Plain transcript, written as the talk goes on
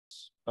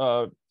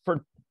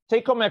for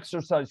take-home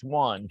exercise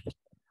 1,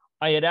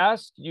 I had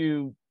asked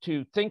you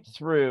to think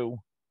through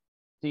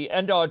the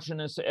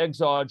endogenous,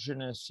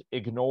 exogenous,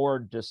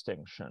 ignored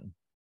distinction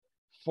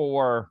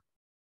for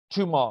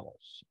 2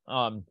 models.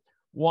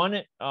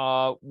 One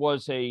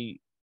was a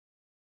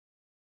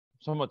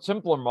somewhat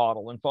simpler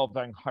model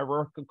involving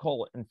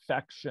hierarchical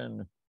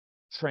infection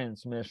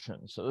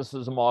transmission. So this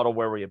is a model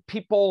where we have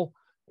people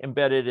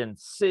embedded in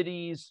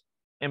cities,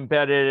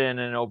 embedded in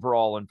an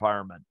overall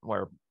environment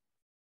where,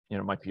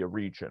 it might be a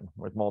region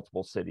with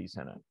multiple cities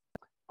in it.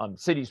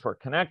 Cities were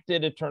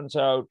connected, it turns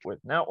out, with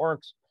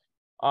networks.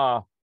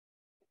 But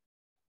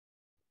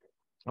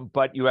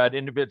you had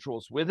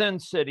individuals within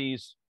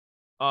cities,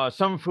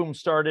 some of whom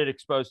started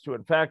exposed to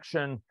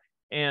infection,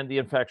 and the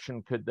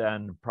infection could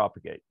then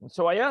propagate. And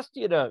so I asked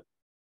you to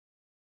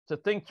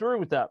think through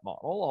with that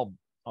model.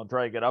 I'll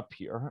drag it up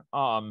here.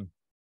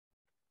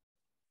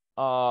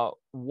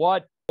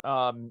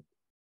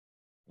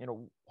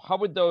 How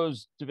would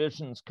those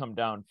divisions come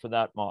down for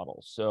that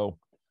model? So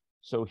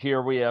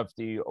here we have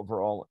the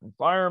overall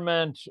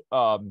environment,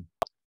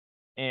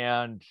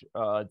 and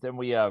then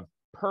we have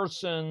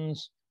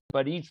persons,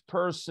 but each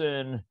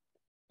person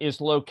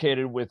is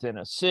located within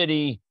a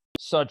city,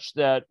 such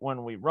that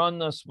when we run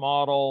this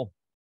model,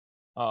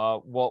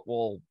 what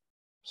we'll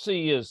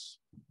see is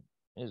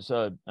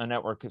a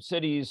network of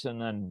cities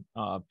and then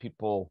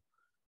people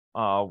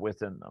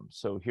within them.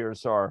 So here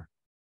are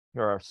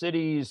our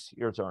cities,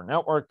 here's our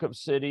network of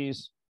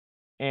cities,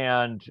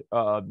 and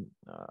a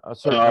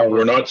certain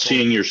we're not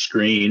seeing your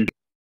screen.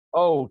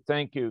 Oh,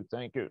 thank you.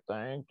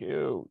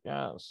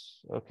 Yes.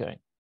 Okay.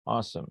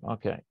 Awesome.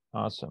 Okay.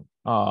 Awesome.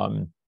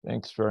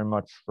 Thanks very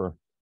much for.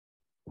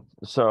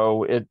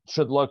 So it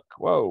should look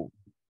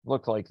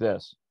like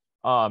this.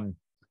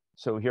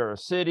 So here are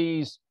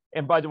cities.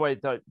 And by the way,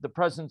 the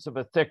presence of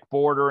a thick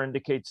border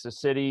indicates a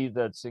city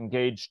that's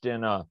engaged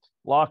in a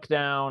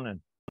lockdown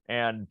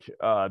and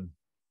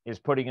is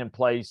putting in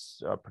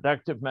place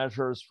protective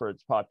measures for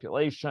its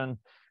population.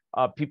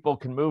 People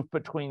can move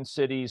between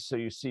cities. So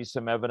you see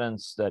some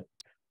evidence that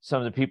some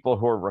of the people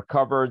who are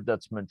recovered,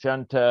 that's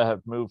magenta,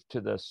 have moved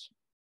to this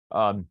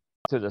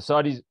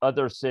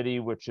other city,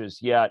 which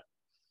is yet,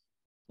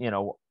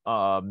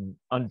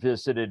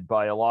 unvisited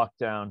by a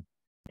lockdown.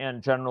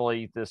 And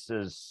generally, this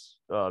is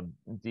the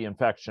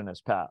infection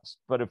has passed.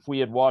 But if we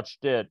had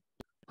watched it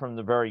from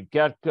the very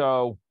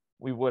get-go,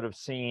 we would have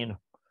seen,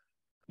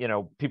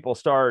 people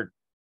start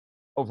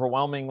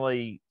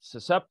overwhelmingly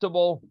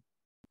susceptible,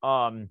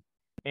 and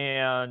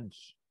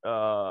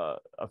a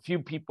few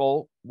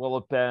people will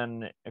have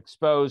been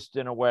exposed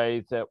in a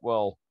way that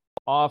will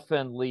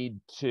often lead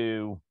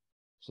to,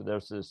 so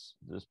there's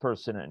this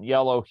person in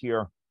yellow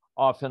here,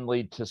 often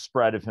lead to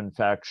spread of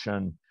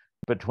infection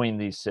between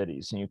these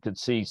cities. And you could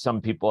see some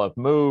people have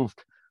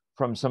moved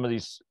from some of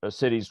these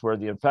cities where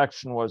the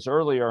infection was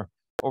earlier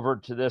over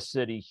to this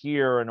city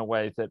here in a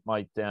way that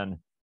might then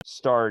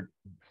start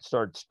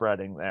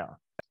spreading there.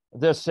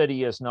 This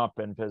city has not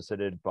been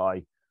visited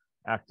by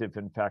active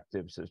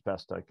infectives as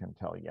best I can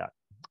tell yet.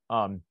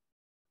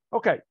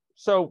 Okay,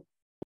 so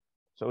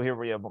here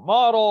we have a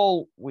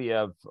model. We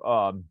have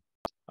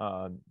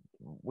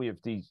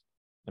these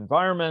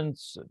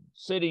environments and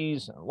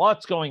cities and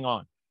lots going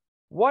on.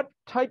 What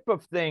type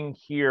of thing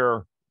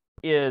here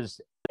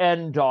is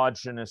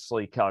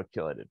endogenously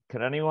calculated?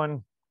 Can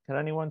anyone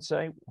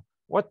say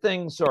what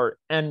things are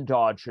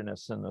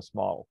endogenous in this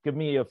model? Give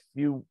me a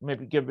few,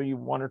 maybe give me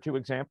 1 or 2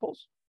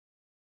 examples.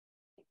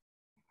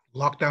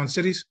 Lockdown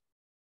cities.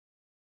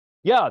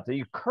 Yeah,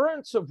 the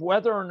occurrence of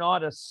whether or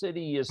not a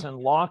city is in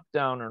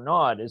lockdown or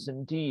not is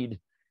indeed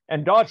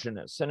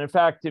endogenous. And in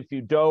fact, if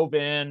you dove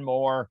in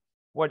more,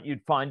 what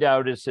you'd find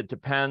out is it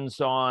depends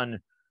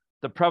on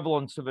the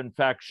prevalence of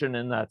infection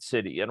in that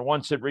city. And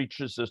once it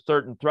reaches a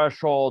certain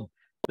threshold,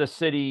 the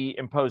city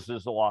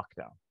imposes a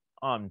lockdown.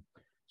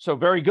 So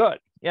very good.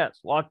 Yes,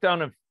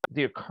 lockdown, of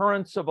the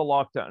occurrence of a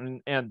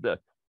lockdown and the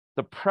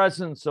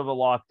presence of a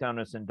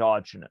lockdown is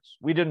endogenous.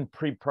 We didn't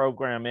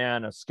pre-program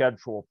in a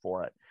schedule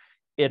for it.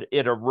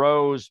 It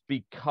arose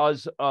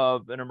because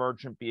of an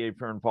emergent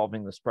behavior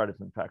involving the spread of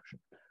infection.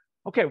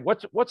 Okay,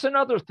 what's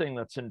another thing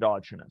that's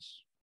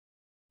endogenous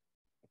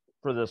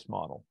for this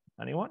model?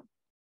 Anyone?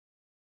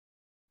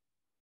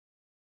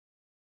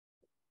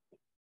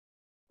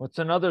 What's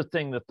another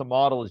thing that the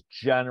model is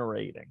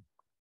generating?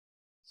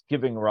 It's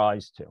giving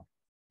rise to?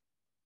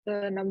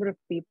 The number of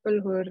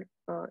people who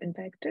are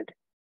infected.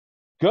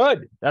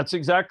 Good. That's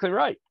exactly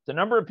right. The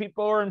number of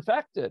people who are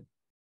infected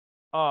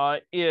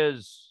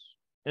is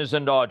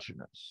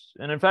endogenous.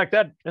 And in fact,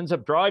 that ends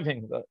up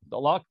driving the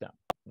lockdown.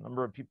 The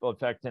number of people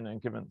affected in a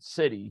given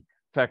city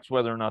affects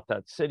whether or not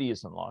that city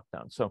is in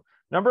lockdown. So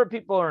number of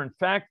people who are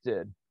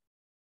infected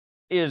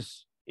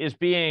is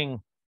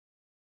being,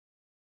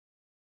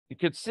 you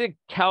could say,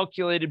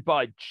 calculated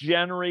by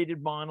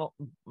generated model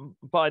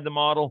by the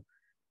model.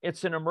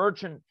 It's an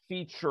emergent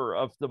feature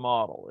of the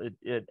model.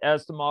 It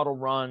as the model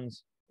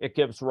runs, it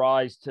gives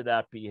rise to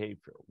that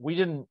behavior. We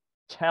didn't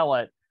tell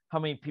it how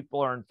many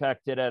people are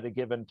infected at a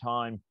given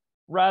time.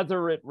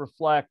 Rather, it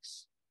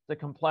reflects the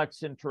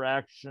complex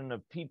interaction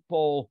of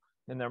people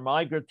and their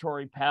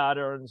migratory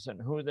patterns and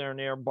who they're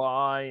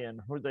nearby and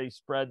who they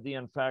spread the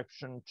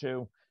infection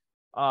to,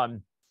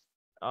 how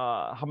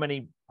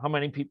many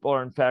people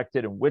are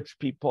infected and which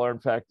people are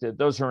infected.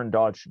 Those are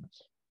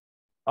endogenous.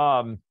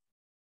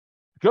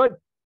 Good.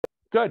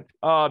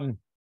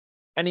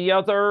 Any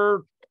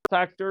other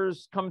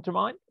factors come to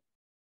mind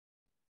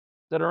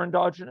that are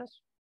endogenous?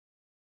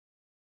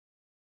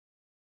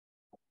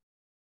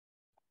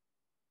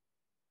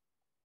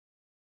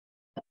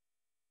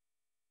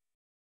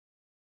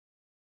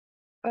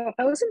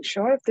 I wasn't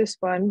sure of this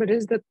one, but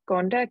is the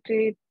contact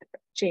rate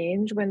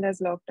change when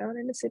there's lockdown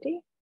in a city?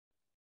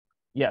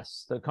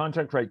 Yes, the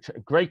contact rate.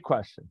 Great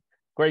question.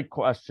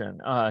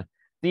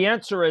 The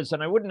answer is,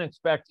 and I wouldn't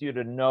expect you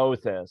to know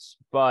this,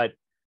 but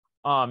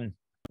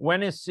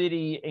when a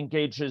city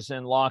engages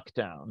in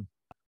lockdown,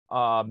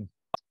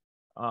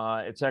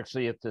 it's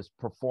actually at this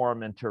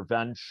perform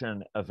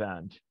intervention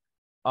event.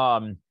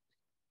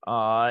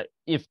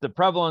 If the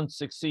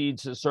prevalence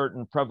exceeds a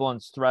certain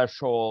prevalence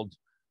threshold,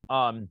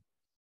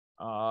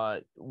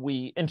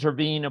 we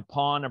intervene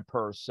upon a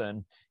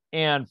person.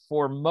 And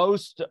for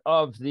most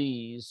of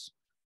these,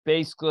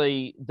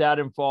 basically that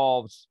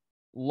involves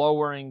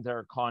lowering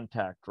their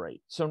contact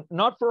rate. So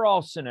not for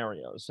all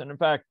scenarios. And in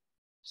fact,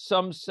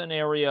 some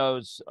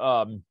scenarios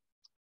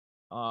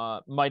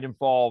might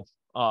involve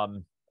a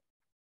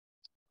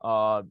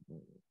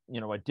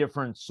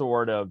different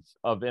sort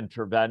of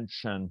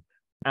intervention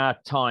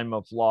at time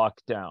of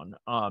lockdown.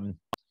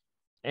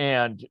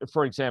 And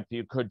for example,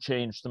 you could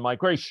change the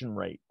migration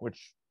rate,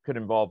 which could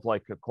involve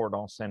like a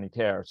cordon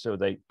sanitaire so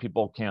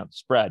people can't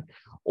spread,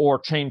 or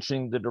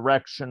changing the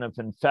direction of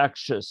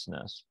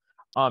infectiousness.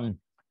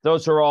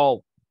 Those are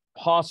all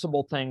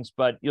possible things,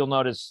 but you'll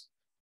notice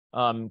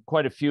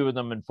quite a few of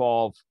them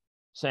involve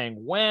saying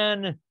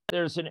when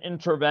there's an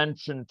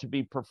intervention to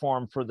be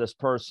performed for this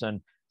person,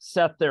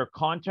 set their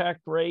contact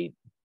rate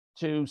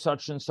to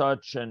such and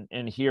such,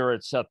 and here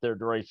it's set their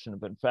duration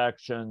of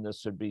infection.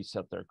 This would be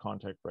set their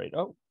contact rate.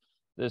 Oh,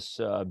 this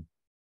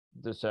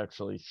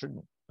actually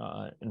shouldn't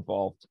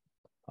involve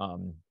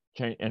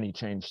any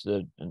change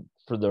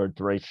for their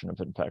duration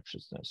of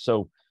infectiousness.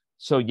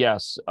 So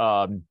yes,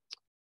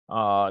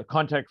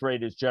 contact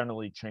rate is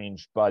generally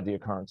changed by the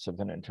occurrence of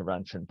an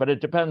intervention, but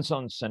it depends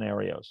on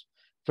scenarios.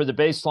 For the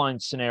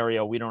baseline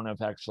scenario, we don't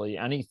have actually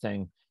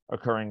anything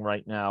occurring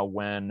right now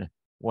when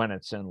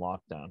it's in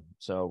lockdown.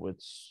 So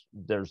it's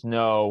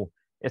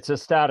a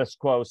status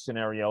quo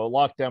scenario. A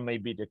lockdown may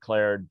be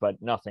declared,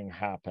 but nothing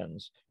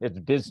happens. It's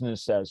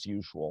business as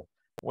usual,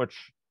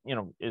 which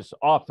is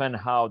often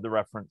how the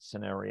reference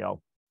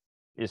scenario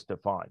is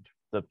defined,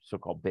 the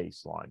so-called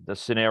baseline. The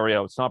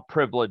scenario, it's not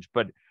privileged,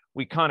 but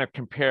we kind of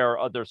compare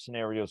other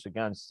scenarios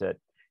against it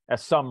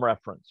as some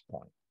reference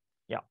point.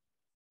 Yeah.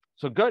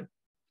 So good.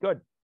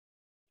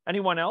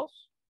 Anyone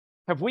else?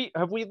 Have we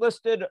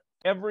listed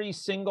every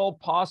single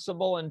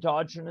possible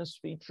endogenous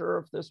feature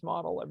of this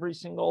model, every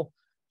single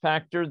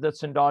factor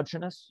that's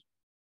endogenous?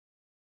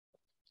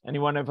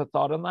 Anyone have a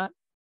thought on that?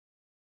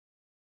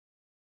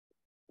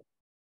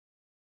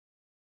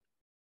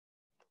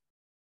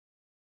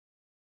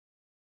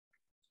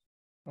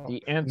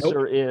 The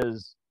answer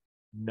is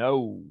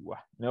no.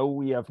 No,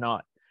 we have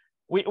not.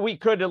 We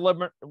could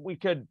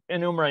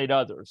enumerate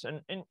others,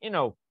 and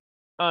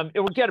it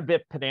would get a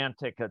bit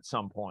pedantic at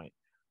some point.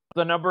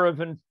 The number of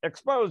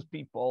exposed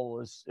people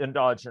is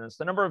endogenous.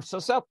 The number of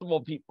susceptible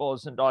people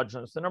is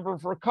endogenous. The number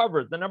of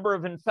recovered, the number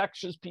of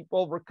infectious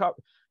people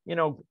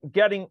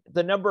getting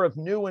the number of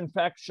new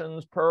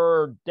infections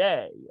per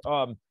day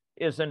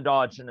is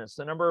endogenous.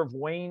 The number of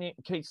waning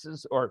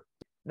cases or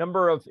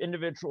number of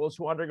individuals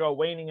who undergo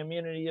waning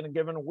immunity in a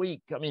given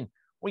week. I mean,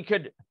 we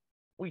could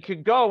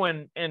go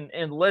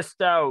and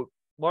list out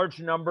large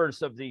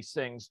numbers of these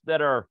things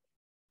that are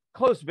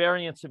close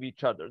variants of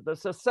each other.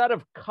 There's a set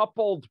of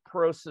coupled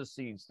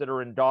processes that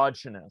are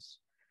endogenous,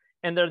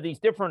 and there are these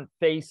different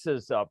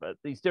faces of it,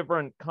 these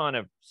different kind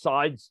of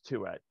sides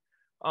to it.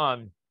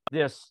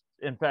 This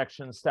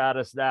infection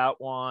status,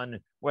 that one,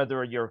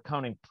 whether you're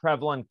counting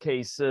prevalent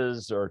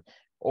cases or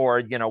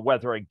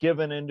whether a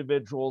given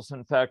individual's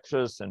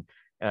infectious, and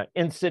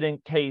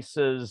incident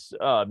cases,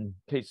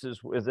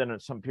 cases within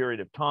some period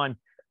of time.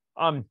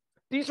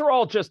 These are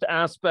all just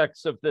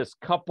aspects of this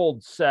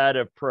coupled set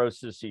of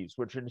processes,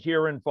 which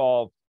here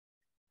involve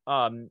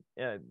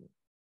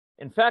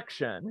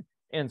infection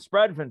and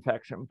spread of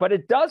infection. But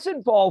it does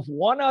involve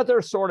one other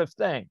sort of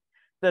thing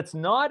that's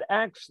not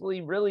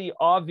actually really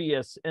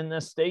obvious in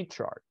this state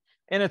chart.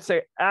 And it's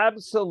an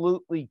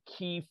absolutely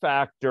key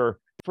factor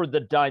for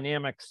the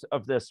dynamics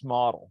of this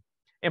model.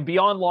 And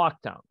beyond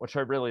lockdown, which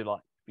I really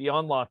like,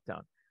 beyond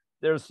lockdown,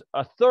 there's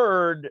a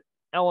third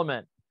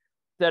element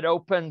that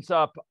opens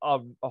up a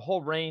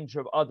whole range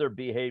of other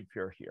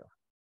behavior here.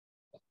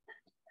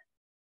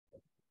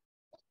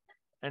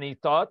 Any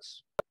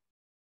thoughts?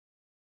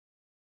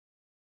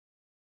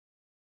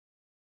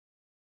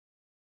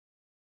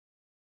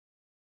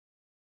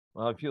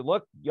 Well, if you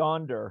look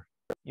yonder,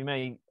 you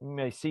may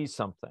see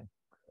something.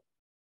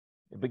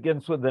 It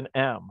begins with an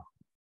M.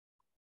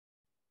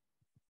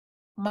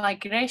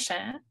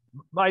 Migration.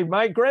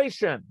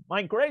 Migration.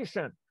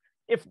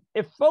 If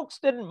folks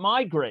didn't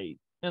migrate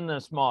in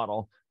this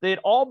model, they'd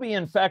all be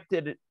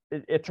infected,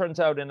 it turns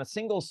out, in a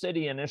single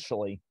city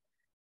initially.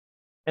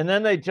 And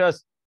then they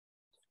just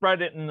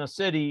spread it in the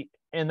city,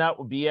 and that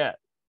would be it.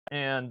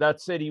 And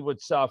that city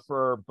would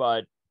suffer,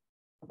 but,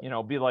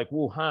 be like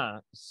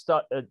Wuhan,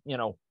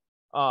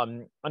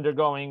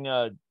 undergoing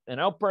an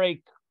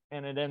outbreak,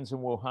 and it ends in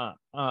Wuhan.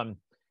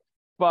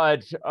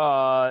 But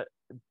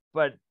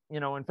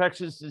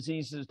infectious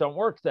diseases don't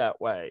work that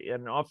way.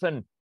 And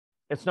often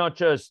it's not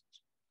just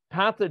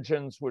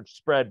pathogens which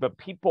spread, but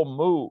people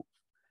move.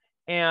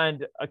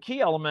 And a key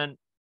element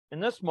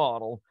in this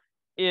model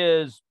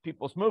is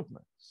people's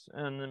movements,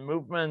 and the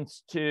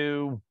movements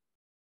to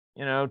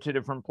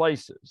different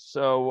places.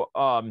 So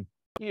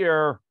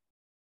here,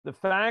 the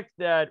fact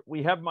that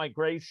we have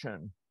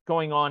migration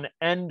going on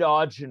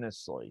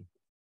endogenously,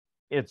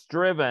 it's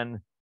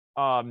driven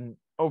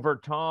over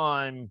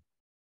time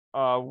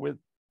with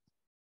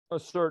a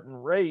certain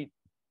rate,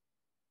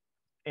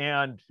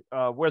 and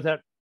where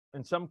that,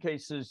 in some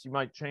cases, you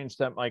might change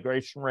that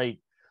migration rate,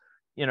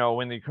 in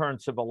the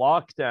occurrence of a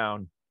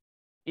lockdown,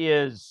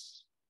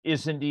 is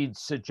indeed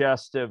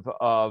suggestive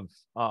of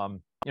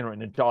an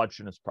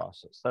endogenous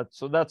process.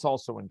 That's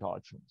also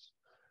endogenous,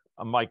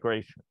 a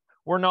migration.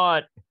 We're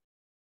not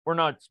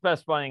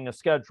specifying a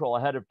schedule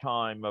ahead of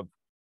time of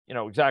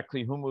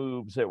exactly who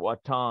moves at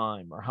what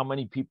time or how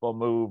many people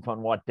move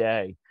on what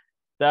day.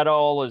 That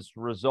all is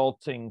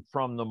resulting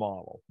from the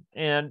model.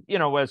 And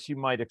as you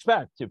might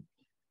expect,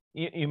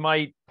 you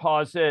might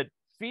posit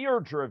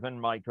fear-driven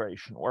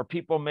migration, where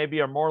people maybe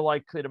are more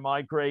likely to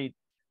migrate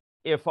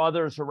if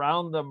others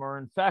around them are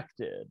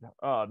infected,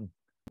 or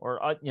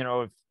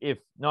if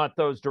not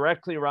those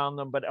directly around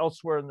them, but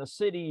elsewhere in the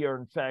city are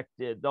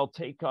infected, they'll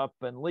take up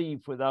and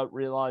leave without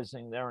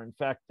realizing they're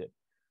infected.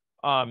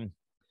 Sort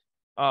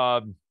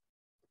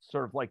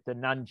of like the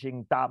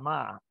Nanjing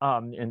Dama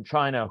in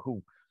China,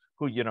 who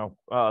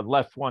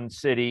left one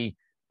city,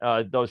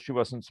 though she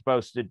wasn't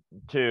supposed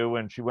to,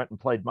 and she went and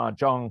played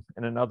mahjong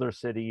in another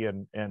city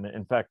and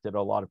infected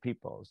a lot of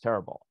people. It was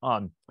terrible.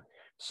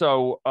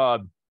 So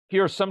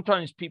here,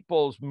 sometimes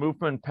people's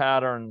movement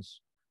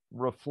patterns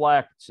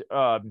reflect,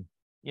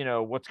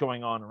 what's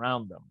going on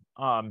around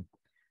them.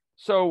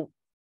 So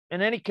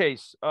in any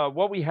case,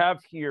 what we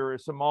have here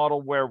is a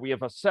model where we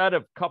have a set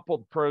of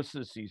coupled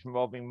processes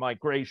involving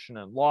migration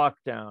and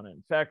lockdown and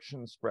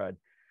infection spread,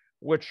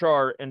 which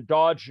are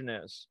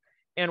endogenous.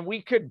 And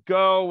we could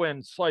go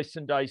and slice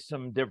and dice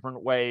them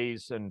different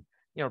ways and,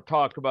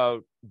 talk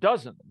about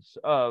dozens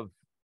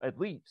at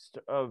least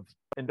of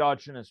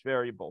endogenous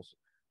variables.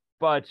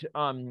 But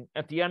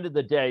at the end of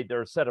the day,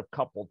 they're a set of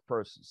coupled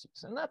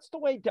processes. And that's the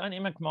way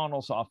dynamic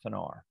models often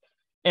are.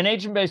 And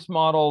agent-based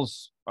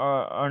models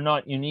are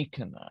not unique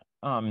in that.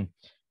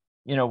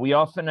 We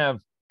often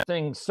have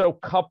things so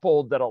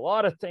coupled that a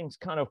lot of things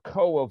kind of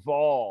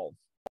co-evolve.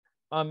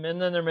 And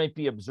then there might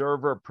be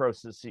observer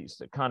processes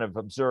that kind of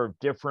observe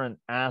different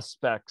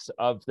aspects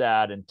of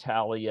that and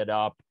tally it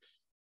up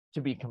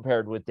to be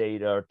compared with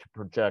data, or to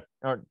project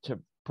or to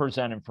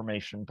present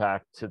information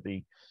back to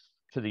the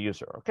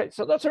user. Okay,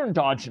 so those are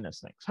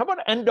endogenous things. How about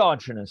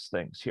endogenous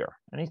things here?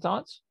 Any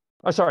thoughts?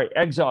 Oh, sorry,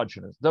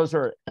 exogenous. Those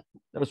were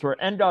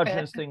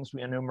endogenous things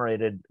we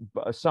enumerated.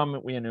 Some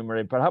we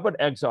enumerated, but how about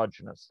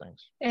exogenous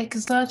things?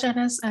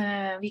 Exogenous,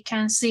 we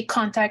can see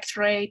contact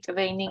rate,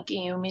 waning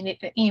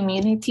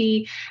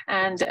immunity,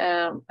 and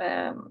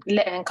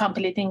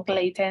completing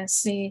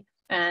latency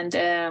and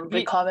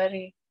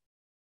recovery.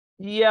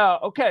 Yeah.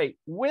 Okay.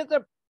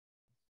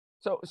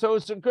 So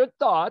it's a good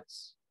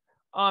thoughts.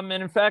 And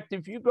in fact,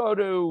 if you go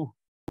to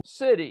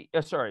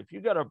if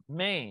you go to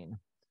Maine,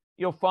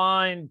 you'll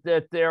find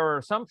that there are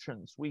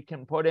assumptions we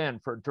can put in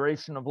for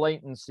duration of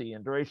latency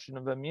and duration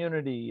of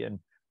immunity and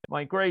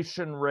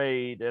migration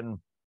rate and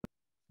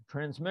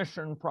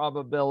transmission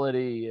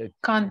probability,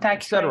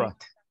 contact rate.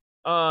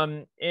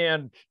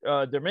 And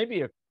there may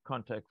be a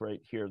contact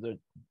rate here that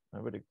I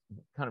would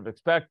kind of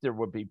expect there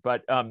would be,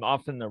 but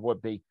often there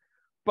would be.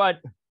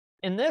 But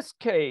in this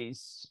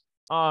case,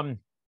 there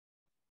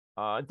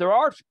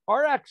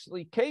are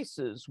actually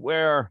cases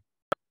where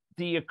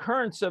the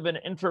occurrence of an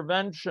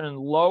intervention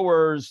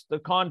lowers the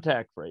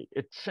contact rate.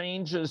 It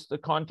changes the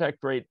contact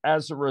rate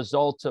as a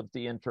result of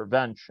the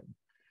intervention.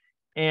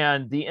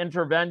 And the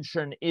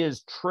intervention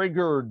is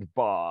triggered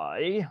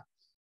by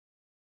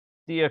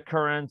the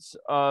occurrence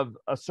of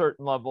a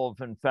certain level of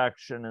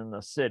infection in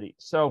the city.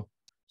 So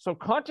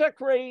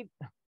contact rate,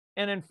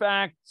 and in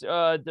fact,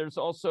 there's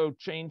also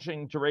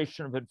changing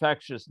duration of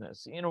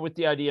infectiousness, with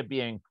the idea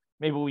being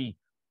maybe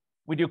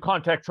we do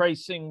contact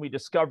tracing, we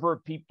discover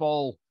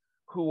people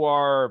who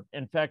are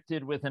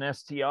infected with an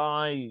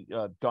STI,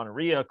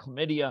 gonorrhea,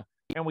 chlamydia,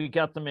 and we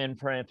get them in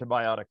for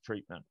antibiotic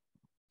treatment,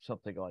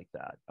 something like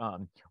that.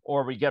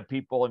 Or we get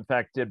people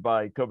infected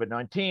by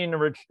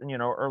COVID-19,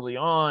 early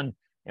on,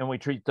 and we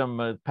treat them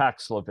with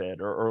Paxlovid,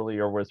 or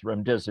earlier with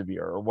remdesivir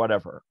or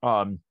whatever,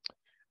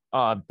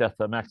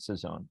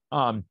 dexamethasone.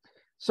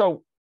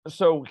 So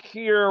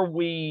here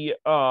we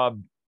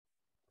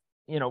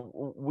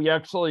we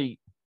actually,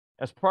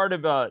 as part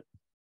of a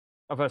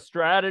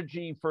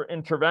strategy for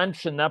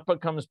intervention, that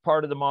becomes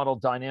part of the model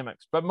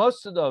dynamics. But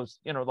most of those,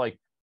 like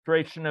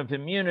duration of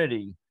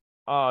immunity,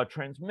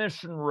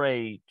 transmission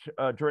rate,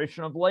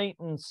 duration of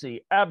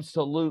latency,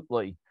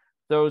 absolutely,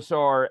 those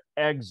are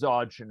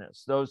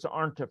exogenous. Those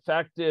aren't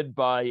affected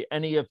by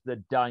any of the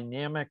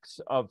dynamics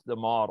of the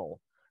model.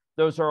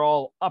 Those are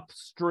all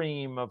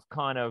upstream of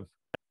kind of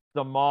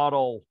the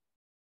model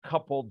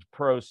coupled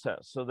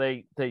process. So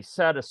they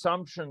set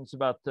assumptions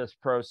about this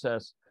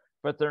process,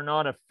 but they're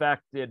not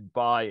affected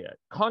by it.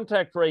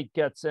 Contact rate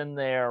gets in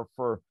there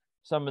for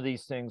some of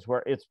these things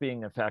where it's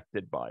being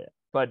affected by it.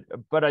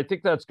 But I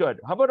think that's good.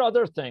 How about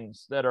other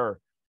things that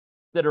are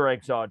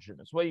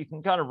exogenous? Well, you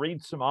can kind of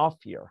read some off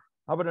here.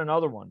 How about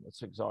another one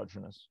that's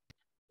exogenous?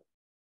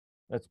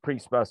 That's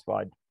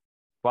pre-specified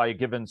by a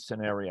given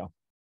scenario.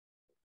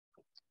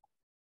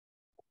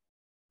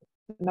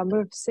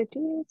 Number of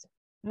cities?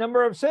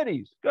 Number of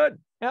cities. Good.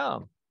 Yeah.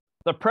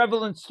 The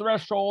prevalence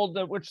threshold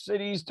at which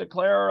cities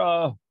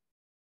declare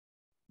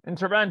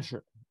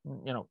intervention,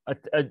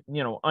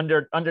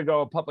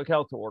 undergo a public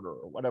health order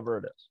or whatever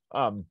it is,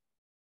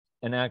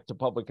 enact a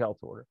public health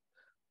order.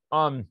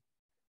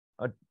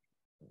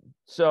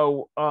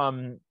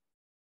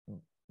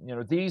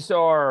 These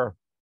are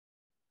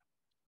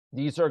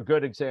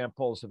good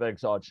examples of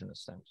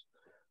exogenous things.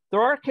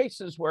 There are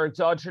cases where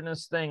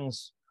exogenous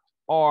things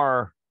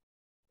are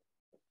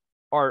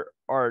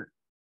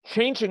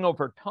changing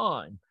over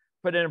time,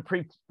 but in a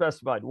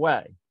pre-specified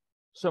way.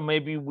 So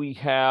maybe we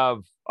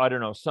have, I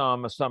don't know,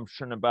 some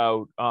assumption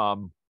about the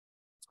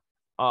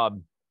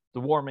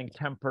warming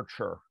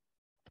temperature,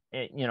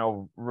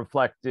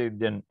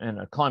 reflected in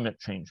a climate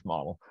change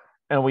model.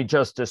 And we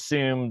just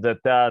assume that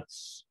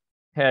that's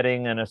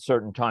heading in a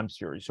certain time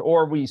series.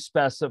 Or we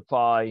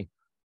specify,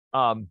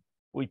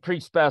 we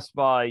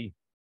pre-specify,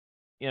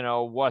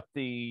 what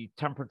the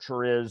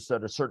temperature is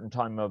at a certain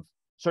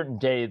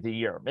day of the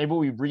year. Maybe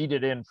we read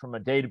it in from a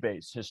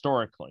database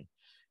historically,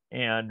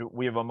 and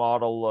we have a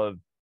model of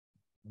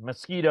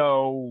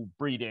mosquito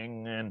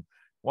breeding, and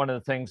one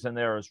of the things in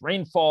there is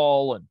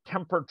rainfall and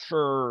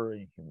temperature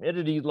and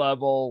humidity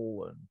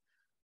level and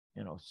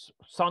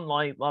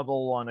sunlight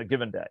level on a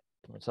given day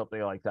or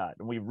something like that.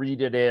 And we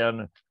read it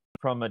in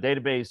from a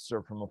database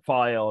or from a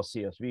file, a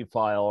CSV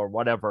file or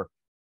whatever.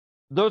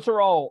 Those are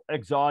all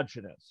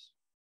exogenous.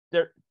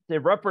 They're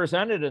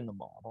represented in the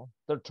model.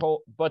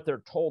 But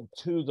they're told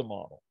to the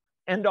model.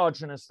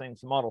 Endogenous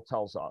things the model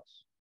tells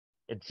us.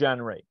 It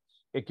generates.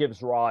 It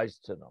gives rise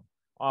to them.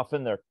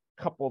 Often they're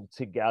coupled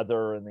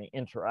together and they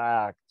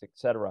interact,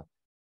 etc.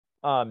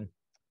 For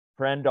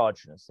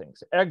endogenous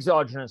things.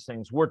 Exogenous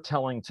things we're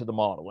telling to the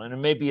model. And it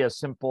may be as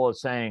simple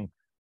as saying,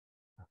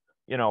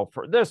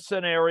 for this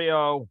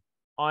scenario,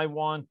 I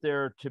want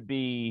there to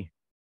be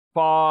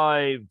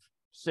 5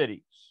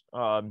 cities.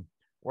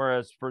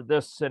 Whereas for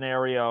this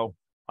scenario,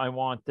 I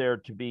want there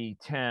to be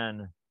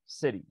 10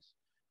 cities.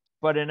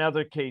 But in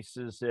other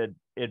cases,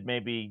 it may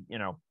be,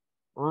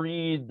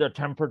 read the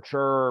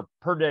temperature,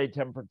 per day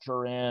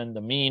temperature in,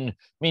 the mean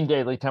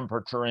daily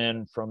temperature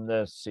in from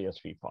this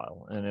CSV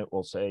file. And it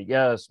will say,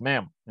 yes,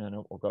 ma'am, and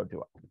it will go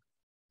do it.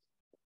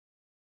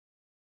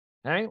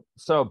 Okay,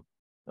 so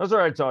those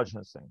are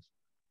exogenous things.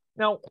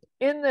 Now,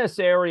 in this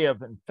area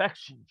of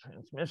infection,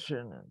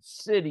 transmission, and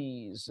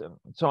cities, and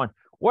so on,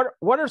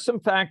 what are some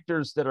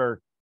factors that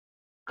are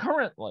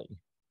currently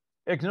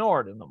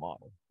ignored in the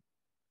model?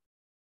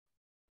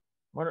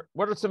 What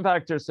are some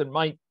factors that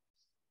might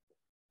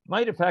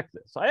affect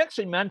this? I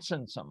actually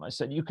mentioned some. I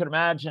said you could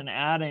imagine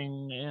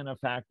adding in a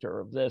factor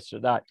of this or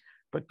that.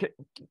 But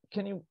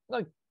can you,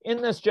 like, in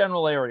this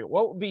general area,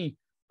 what would be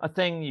a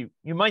thing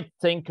you might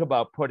think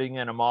about putting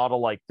in a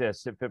model like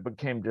this if it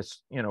became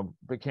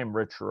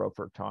richer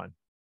over time?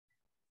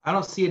 I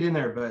don't see it in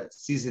there, but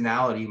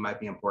seasonality might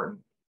be important.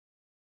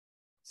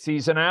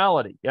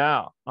 Seasonality,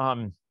 yeah.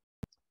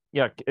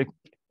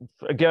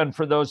 Again,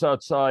 for those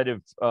outside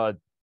of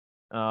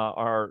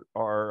our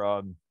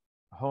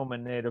home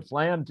and native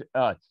land,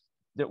 that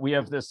we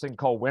have this thing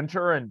called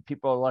winter, and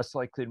people are less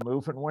likely to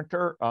move in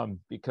winter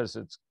because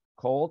it's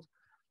cold.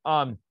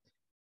 And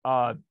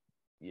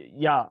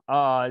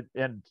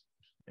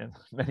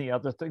many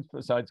other things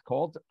besides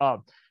cold.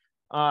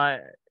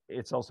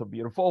 It's also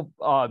beautiful.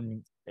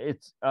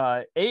 It's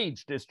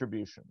age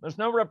distribution. There's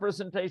no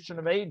representation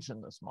of age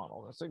in this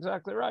model. That's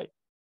exactly right.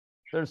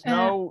 There's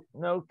no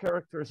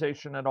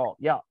characterization at all.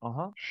 Yeah.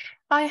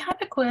 I have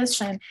a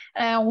question.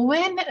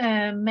 When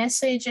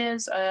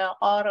messages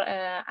are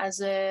as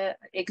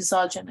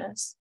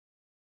exogenous,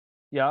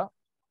 yeah,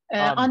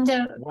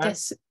 under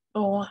this,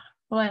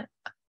 when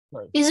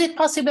is it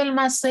possible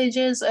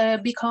messages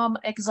become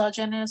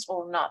exogenous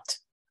or not?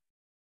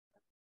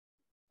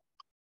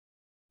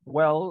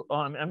 Well,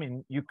 I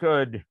mean, you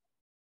could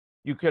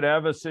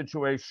have a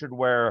situation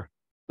where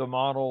the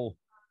model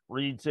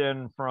reads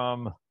in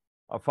from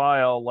a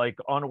file, like,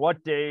 on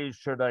what days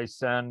should I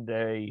send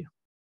a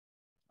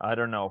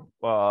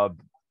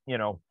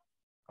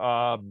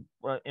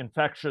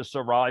infectious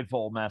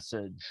arrival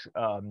message,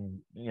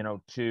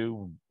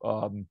 to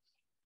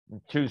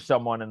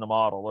someone in the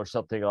model or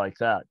something like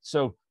that.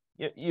 So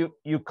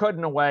you could,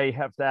 in a way,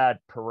 have that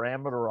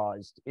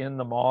parameterized in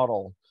the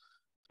model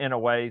in a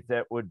way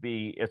that would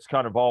be, it's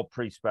kind of all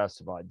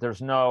pre-specified.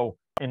 There's no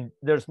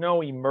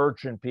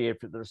emergent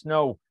behavior. There's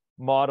no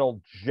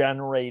model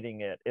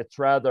generating it. It's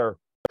rather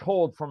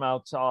told from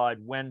outside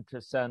when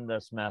to send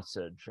this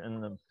message,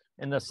 and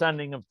the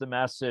sending of the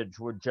message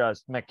would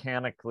just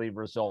mechanically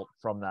result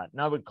from that.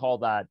 And I would call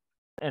that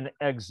an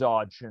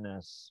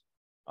exogenous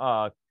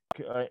thing.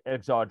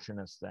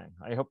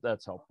 I hope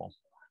that's helpful.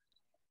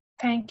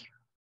 Thank you.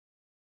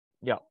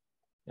 Yeah.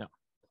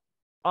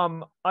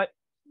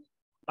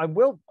 I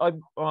will.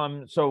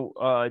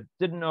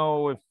 Didn't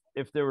know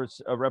if there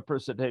was a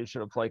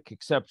representation of like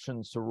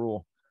exceptions to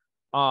rule.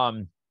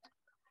 Yeah,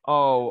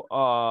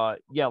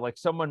 like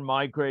someone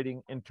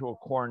migrating into a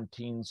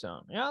quarantine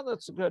zone. Yeah,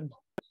 that's a good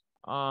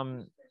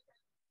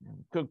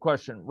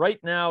question. Right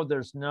now,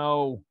 there's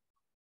no.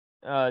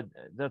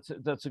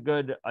 That's a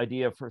good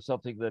idea for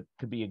something that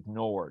could be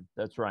ignored.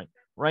 That's right.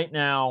 Right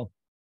now,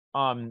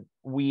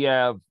 we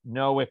have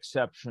no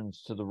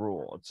exceptions to the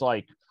rule. It's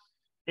like,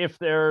 if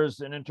there's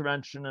an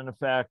intervention in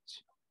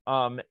effect,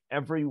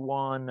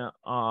 everyone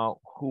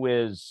who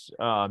is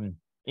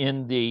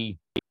in the,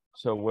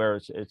 so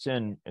where it's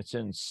in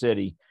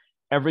city,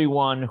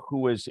 everyone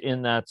who is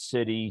in that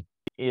city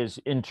is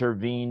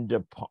intervened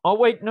upon. Oh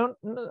wait, no,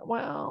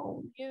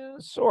 well, yeah,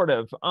 sort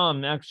of.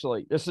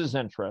 Actually, this is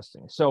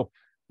interesting. So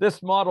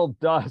this model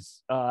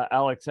does,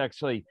 Alex,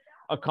 actually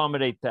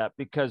accommodate that,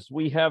 because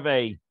we have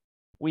a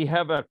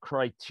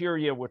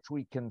criteria which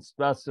we can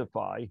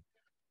specify.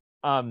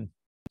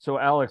 So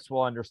Alex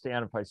will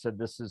understand if I said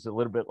this is a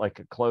little bit like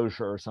a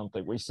closure or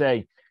something. We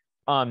say,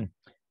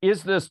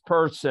 is this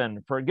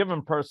person, for a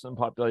given person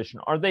population,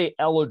 are they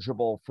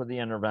eligible for the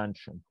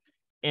intervention?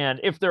 And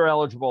if they're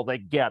eligible, they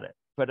get it.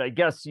 But I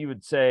guess you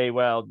would say,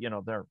 well,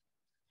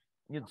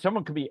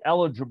 someone could be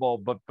eligible,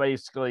 but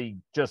basically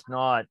just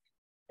not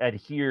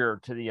adhere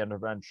to the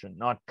intervention,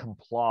 not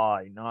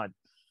comply, not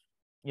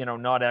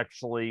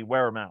actually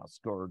wear a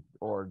mask or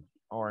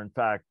in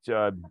fact,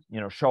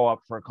 show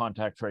up for a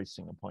contact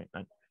tracing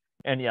appointment.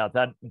 And yeah,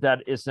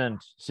 that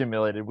isn't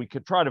simulated. We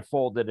could try to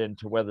fold it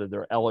into whether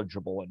they're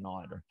eligible or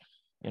not, or,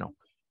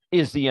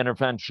 is the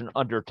intervention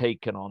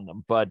undertaken on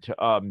them? But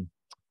I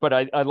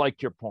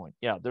like your point.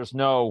 Yeah, there's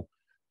no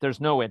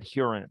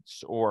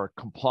adherence or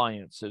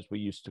compliance, as we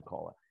used to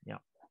call it. Yeah,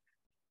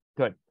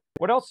 good.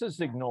 What else is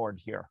ignored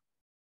here?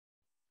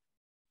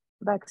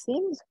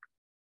 Vaccines.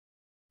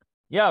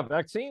 Yeah,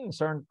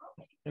 vaccines are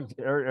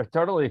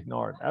totally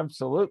ignored.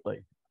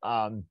 Absolutely.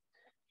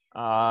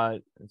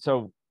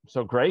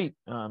 So great.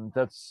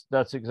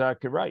 That's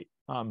exactly right.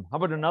 How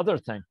about another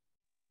thing?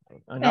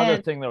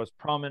 Another thing that was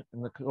prominent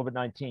in the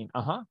COVID-19.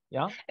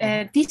 Yeah.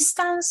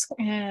 Distance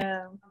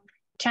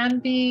can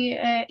be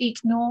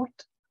ignored.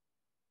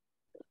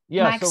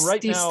 Yeah. Max so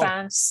right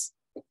distance.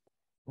 Now,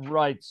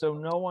 right. So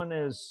no one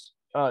is.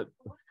 I'm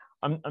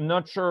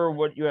not sure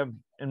what you have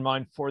in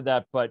mind for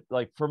that, but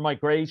like for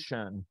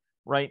migration,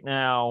 right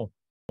now,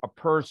 a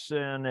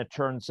person, it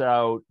turns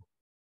out,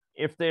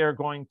 if they are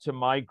going to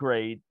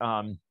migrate,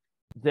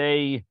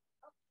 they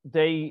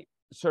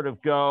sort of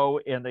go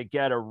and they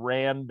get a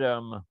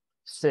random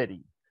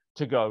city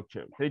to go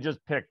to. They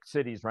just pick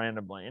cities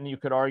randomly. And you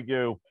could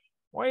argue,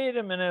 wait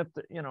a minute,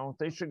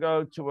 they should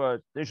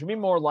be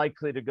more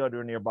likely to go to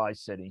a nearby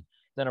city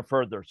than a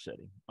further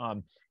city.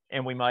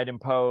 And we might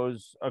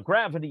impose a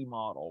gravity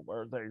model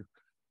where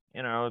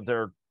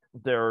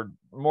they're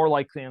more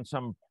likely in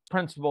some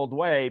principled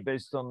way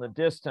based on the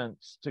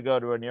distance to go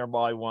to a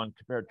nearby one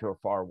compared to a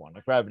far one.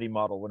 A gravity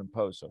model would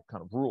impose a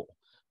kind of rule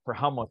for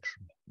how much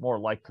more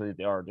likely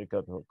they are to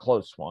go to a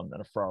close one than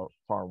a far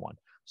one,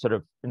 sort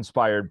of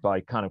inspired by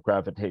kind of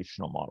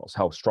gravitational models,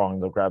 how strong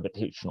the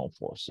gravitational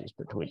force is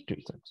between two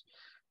things.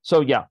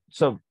 So yeah,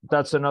 so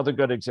that's another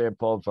good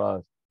example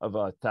of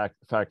a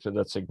factor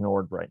that's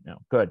ignored right now.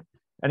 Good.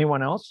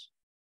 Anyone else?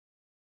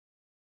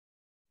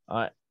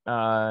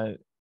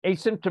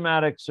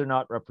 Asymptomatics are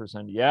not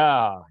represented.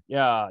 Yeah.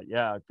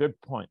 Good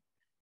point.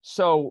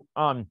 So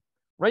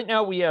right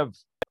now we have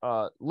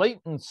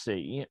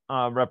latency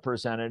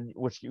represented,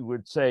 which you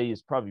would say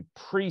is probably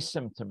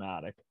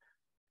pre-symptomatic.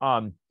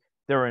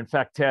 They're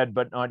infected,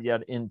 but not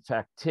yet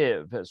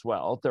infective as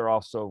well. They're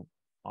also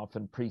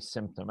often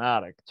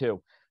pre-symptomatic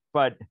too.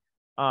 But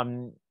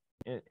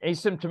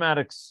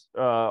asymptomatics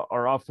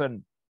are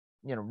often,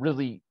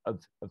 really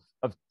of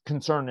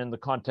concern in the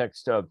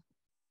context of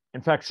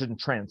infection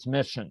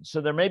transmission.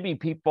 So there may be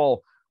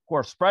people who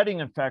are spreading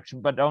infection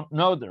but don't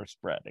know they're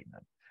spreading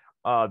it.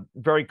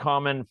 Very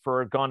common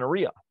for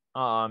gonorrhea.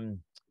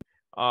 Common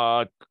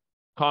for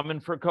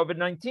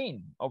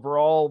COVID-19.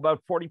 Overall,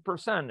 about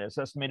 40% is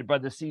estimated by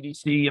the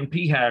CDC and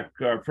PHAC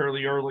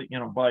fairly early,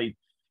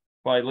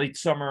 by late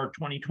summer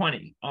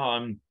 2020.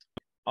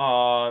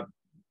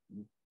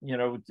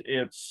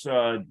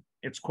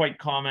 It's quite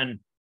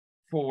common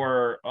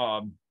for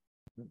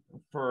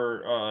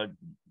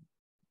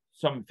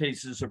some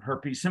phases of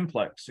herpes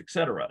simplex,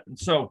 etc. And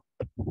so,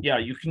 yeah,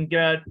 you can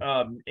get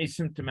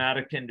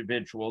asymptomatic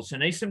individuals,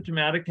 and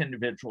asymptomatic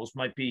individuals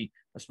might be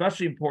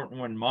especially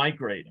important when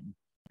migrating.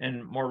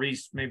 And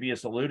Maurice maybe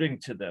is alluding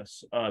to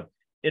this.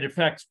 It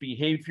affects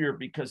behavior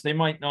because they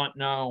might not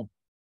know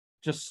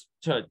just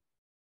to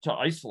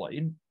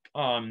isolate.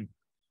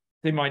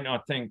 They might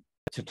not think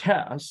to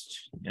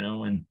test,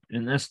 in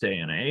this day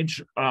and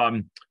age.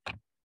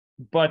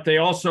 But they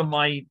also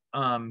might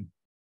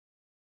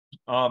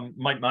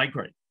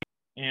migrate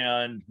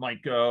and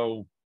might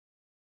go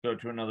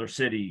to another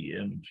city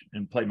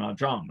and play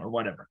mahjong or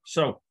whatever.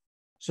 So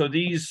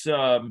these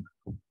are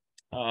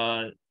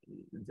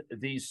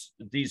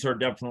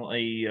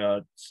definitely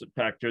a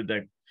factor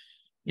that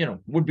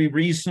would be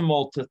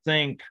reasonable to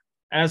think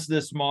as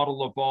this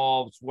model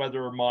evolves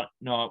whether or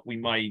not we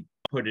might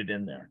put it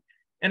in there.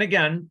 And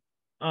again,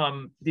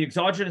 the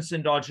exogenous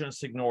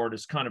endogenous ignored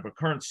is kind of a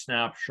current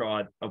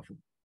snapshot of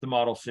the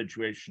model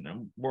situation.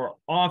 And we're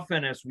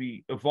often, as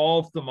we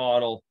evolve the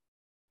model,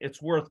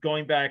 it's worth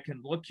going back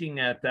and looking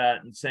at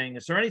that and saying,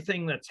 is there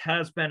anything that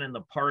has been in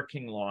the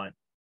parking lot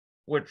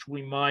which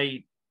we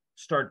might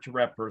start to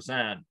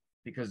represent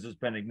because it's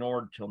been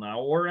ignored till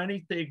now, or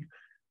anything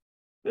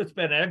that's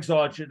been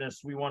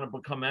exogenous we want to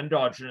become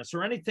endogenous,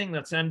 or anything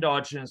that's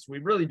endogenous we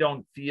really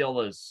don't feel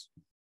is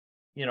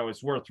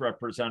worth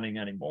representing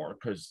anymore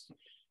because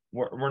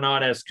we're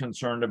not as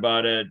concerned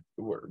about it.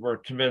 We're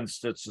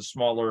convinced it's a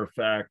smaller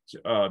effect.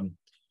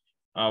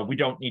 We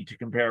don't need to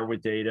compare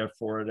with data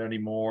for it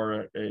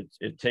anymore.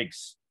 It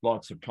takes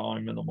lots of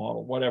time in the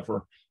model,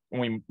 whatever, and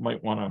we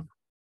might want to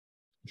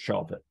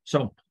shelve it.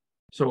 So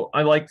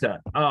I like that.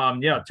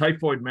 Yeah,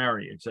 Typhoid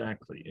Mary,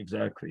 exactly.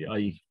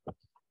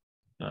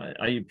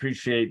 I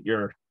appreciate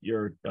your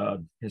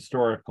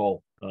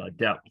historical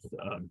depth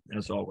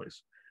as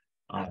always.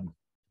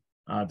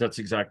 That's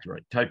exactly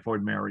right.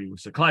 Typhoid Mary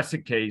was a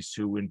classic case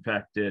who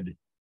infected,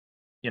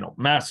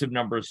 massive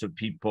numbers of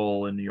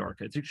people in New York.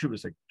 I think she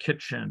was a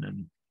kitchen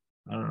and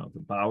I don't know,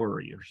 the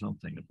Bowery or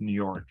something of New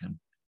York,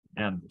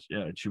 and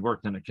she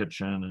worked in a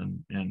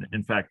kitchen and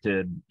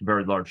infected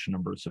very large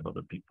numbers of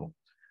other people.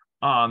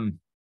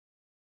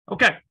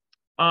 Okay,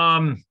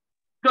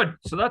 good.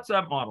 So that's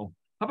that model.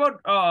 How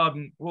about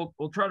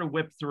we'll try to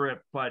whip through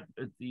it, but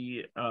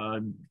the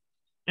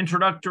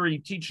introductory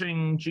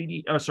teaching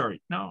the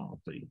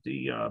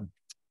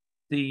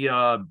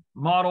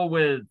model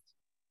with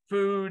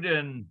food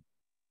and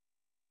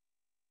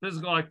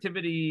physical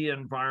activity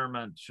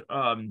environment.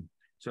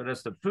 So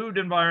that's the food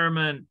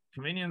environment,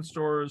 convenience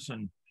stores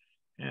and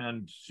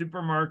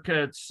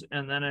supermarkets,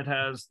 and then it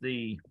has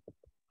the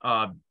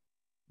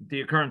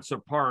occurrence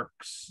of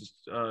parks,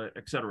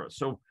 etc.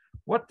 So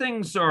what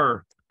things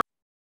are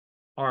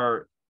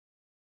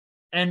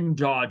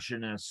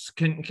endogenous?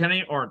 Can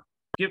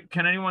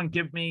anyone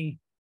give me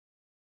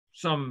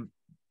some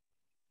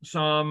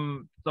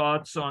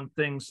thoughts on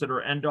things that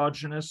are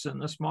endogenous in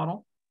this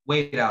model?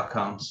 Weight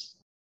outcomes.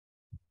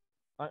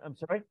 I'm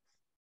sorry.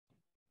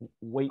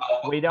 Weight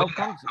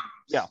outcomes.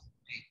 Yeah,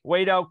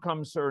 weight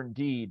outcomes are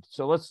indeed.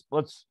 So let's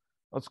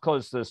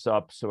close this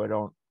up so I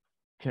don't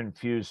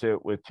confuse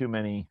it with too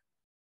many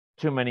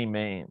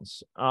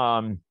mains.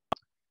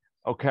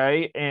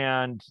 Okay,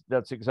 and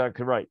that's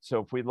exactly right. So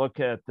if we look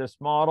at this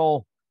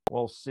model,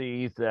 we'll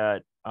see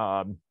that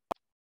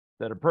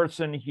that a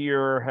person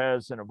here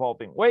has an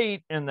evolving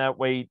weight, and that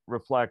weight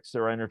reflects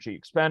their energy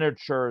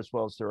expenditure as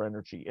well as their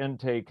energy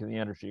intake, and the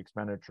energy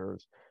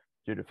expenditures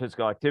due to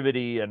physical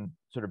activity and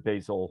sort of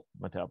basal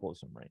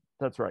metabolism rate.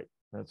 That's right.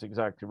 That's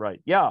exactly right.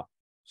 Yeah.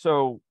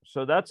 So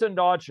that's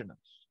endogenous.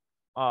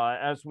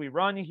 As we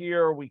run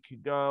here, we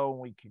could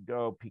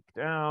go peek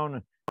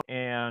down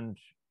and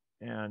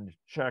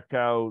check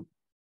out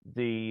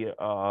the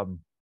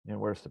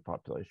where's the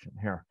population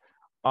here?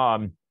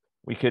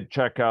 We could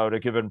check out a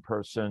given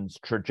person's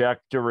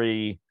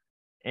trajectory,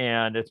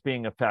 and it's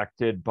being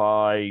affected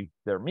by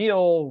their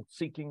meal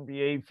seeking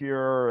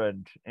behavior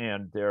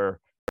and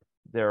their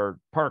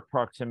park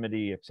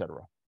proximity,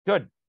 etc.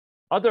 Good.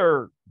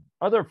 Other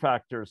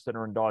factors that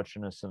are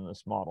endogenous in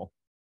this model.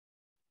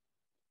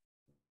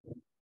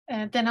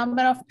 The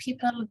number of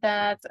people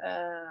that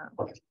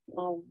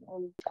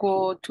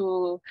go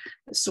to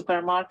the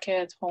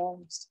supermarket,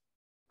 homes.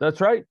 That's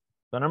right.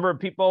 The number of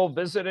people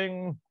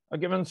visiting a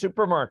given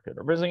supermarket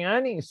or visiting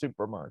any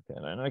supermarket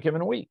in a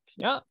given week.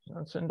 Yeah,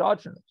 that's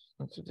endogenous.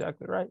 That's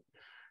exactly right.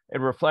 It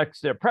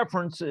reflects their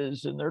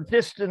preferences and their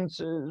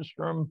distances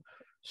from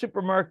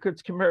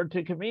supermarkets compared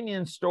to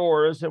convenience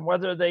stores, and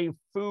whether they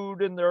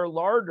food in their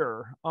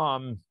larder.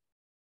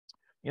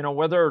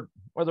 Whether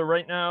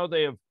right now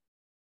they have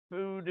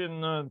food in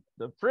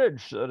the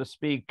fridge, so to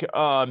speak.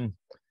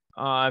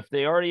 If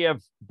they already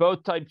have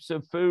both types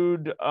of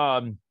food,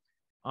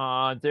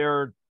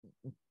 they're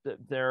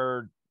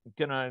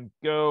gonna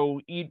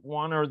go eat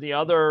one or the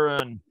other,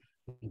 and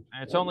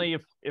it's only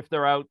if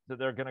they're out that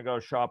they're gonna go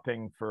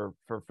shopping for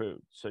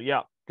food. So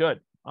yeah, good.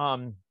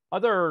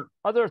 Other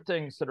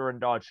things that are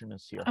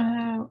endogenous here.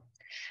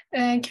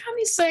 Can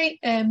we say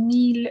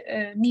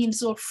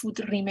meals or food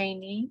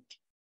remaining?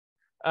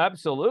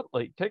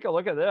 Absolutely. Take a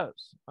look at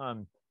this.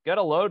 Get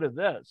a load of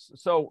this.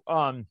 So,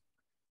 count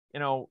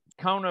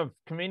of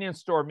convenience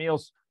store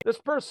meals. This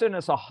person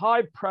is a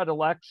high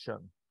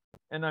predilection,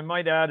 and I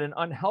might add an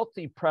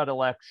unhealthy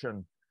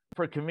predilection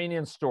for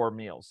convenience store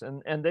meals.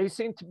 And they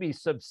seem to be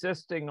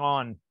subsisting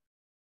on,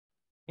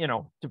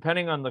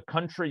 depending on the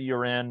country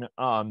you're in,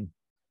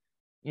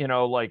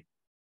 like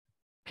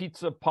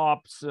pizza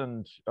pops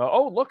and,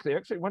 oh, look, they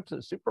actually went to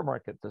the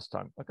supermarket this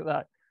time. Look at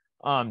that.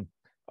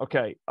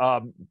 Okay,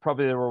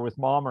 probably they were with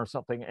mom or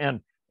something,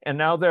 and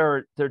now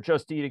they're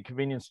just eating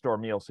convenience store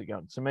meals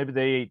again. So maybe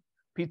they ate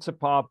pizza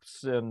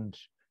pops and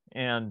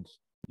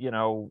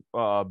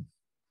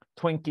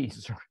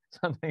Twinkies or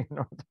something in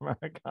North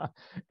America,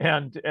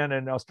 and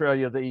in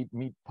Australia they eat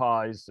meat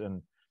pies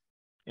and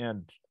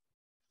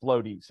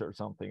floaties or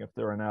something if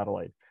they're in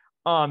Adelaide,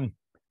 or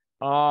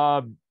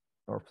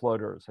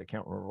floaters. I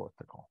can't remember what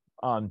they're called.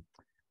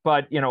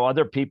 But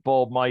other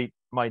people might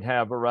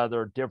have a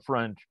rather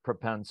different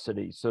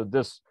propensity. So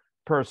this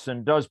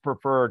person does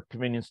prefer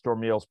convenience store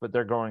meals, but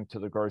they're going to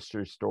the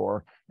grocery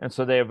store, and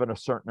so they have a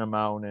certain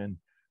amount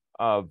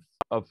of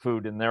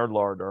food in their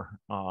larder,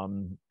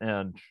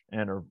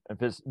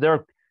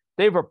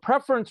 they have a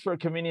preference for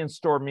convenience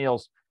store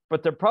meals,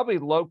 but they're probably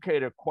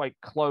located quite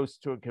close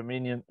to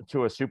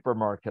a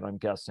supermarket, I'm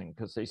guessing,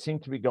 because they seem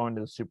to be going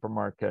to the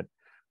supermarket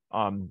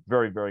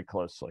very, very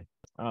closely,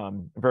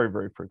 very,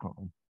 very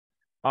frequently.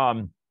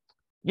 Other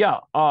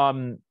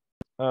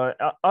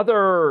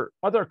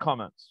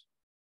comments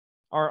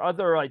or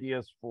other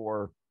ideas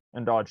for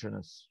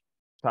endogenous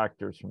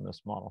factors from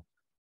this model?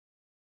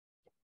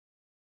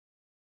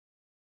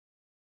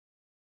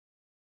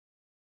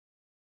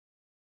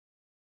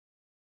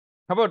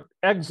 How about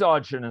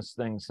exogenous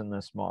things in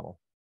this model?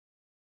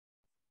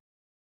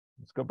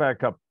 Let's go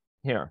back up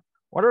here.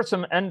 What are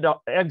some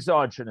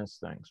exogenous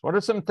things? What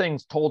are some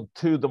things told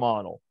to the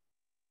model?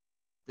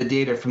 The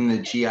data from the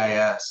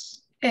GIS.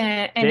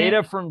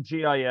 Data from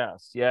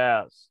GIS,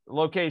 yes.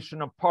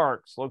 Location of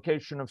parks,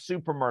 location of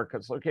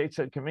supermarkets,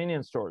 location of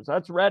convenience stores.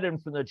 That's read in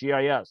from the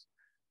GIS.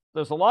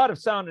 There's a lot of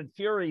sound and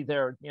fury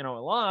there, a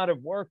lot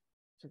of work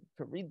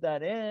to read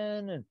that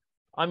in. And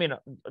I mean,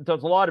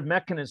 there's a lot of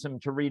mechanism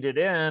to read it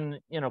in,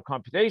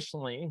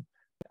 computationally.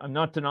 I'm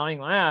not denying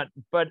that,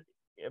 but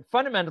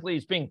fundamentally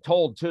it's being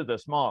told to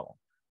this model.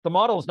 The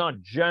model is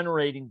not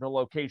generating the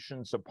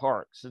locations of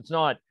parks. It's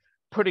not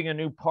putting a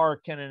new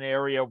park in an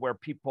area where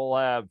people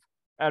have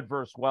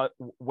adverse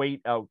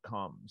weight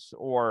outcomes,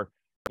 or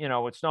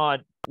it's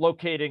not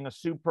locating a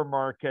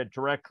supermarket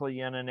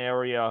directly in an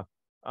area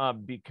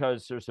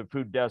because there's a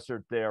food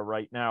desert there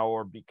right now,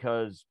 or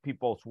because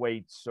people's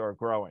weights are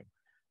growing.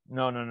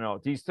 No.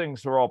 These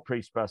things are all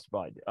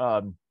pre-specified.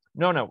 No,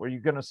 were you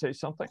going to say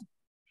something?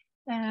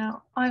 I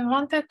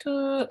wanted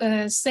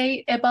to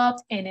say about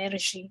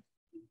energy.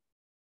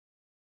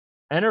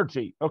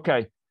 Energy.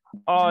 Okay.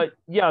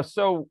 Yeah.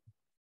 So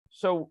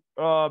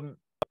the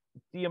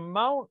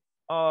amount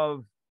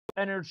of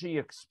energy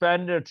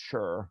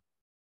expenditure.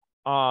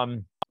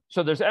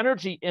 So there's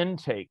energy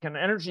intake, and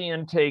energy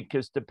intake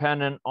is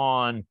dependent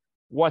on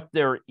what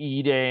they're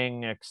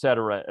eating,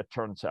 etc. It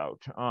turns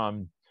out.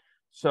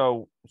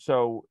 So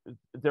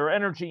their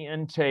energy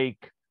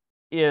intake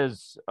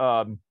is,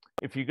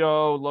 if you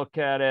go look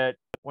at it,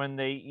 when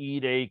they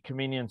eat a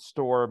convenience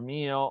store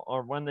meal,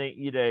 or when they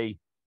eat a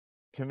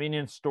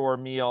convenience store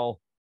meal,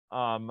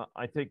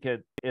 I think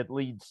it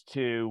leads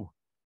to,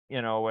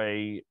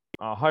 a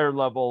higher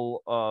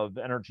level of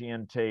energy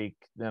intake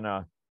than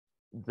a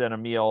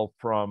meal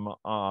from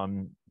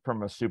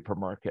a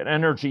supermarket.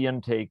 Energy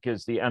intake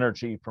is the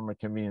energy from a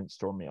convenience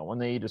store meal. When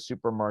they eat a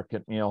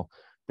supermarket meal,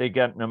 they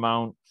get an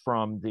amount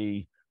from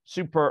the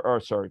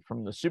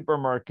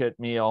supermarket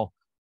meal,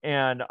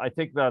 and I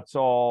think that's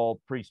all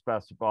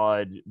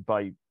pre-specified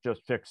by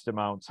just fixed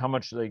amounts. How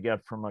much do they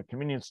get from a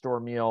convenience store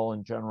meal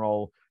in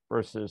general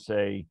versus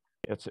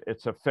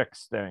it's a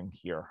fixed thing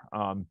here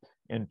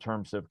in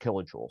terms of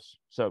kilojoules.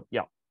 So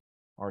yeah,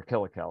 or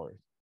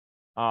kilocalories.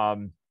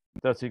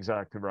 That's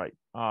exactly right.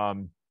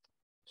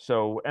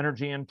 So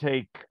energy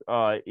intake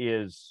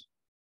is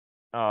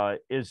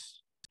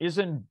it's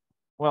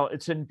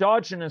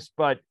endogenous,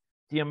 but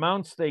the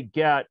amounts they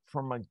get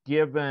from a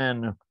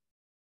given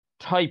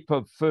type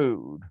of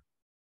food,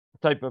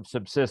 type of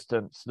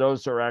subsistence,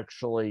 those are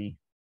actually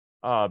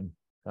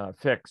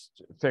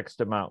fixed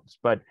amounts.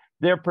 But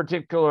their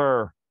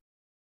particular,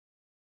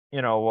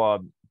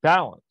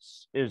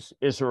 balance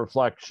is a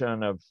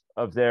reflection of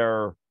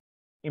their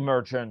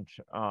emergent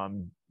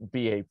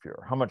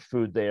behavior, how much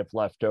food they have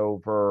left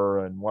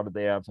over, and what do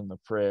they have in the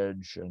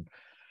fridge,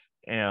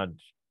 and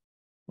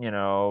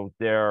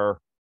their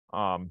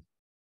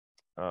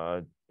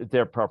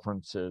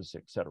preferences,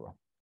 etc.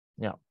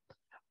 Yeah.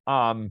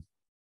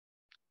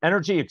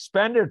 Energy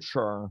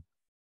expenditure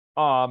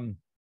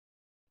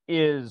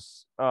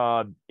is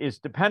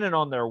dependent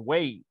on their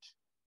weight.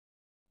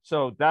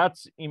 So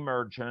that's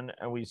emergent,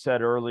 and we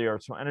said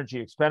earlier, so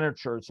energy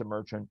expenditure is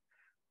emergent,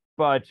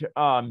 but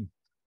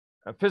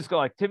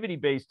physical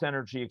activity-based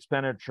energy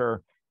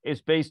expenditure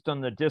is based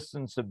on the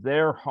distance of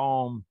their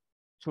home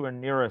to a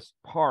nearest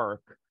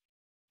park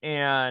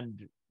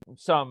and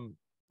some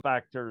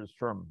factors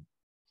from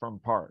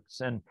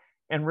parks.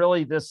 And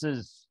really this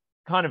is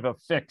kind of a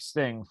fixed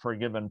thing for a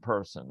given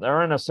person.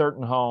 They're in a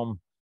certain home,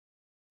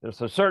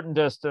 there's a certain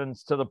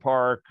distance to the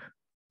park,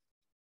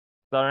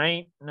 there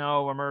ain't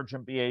no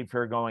emergent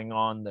behavior going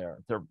on there.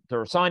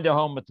 They're assigned a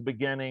home at the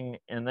beginning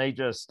and they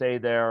just stay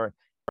there.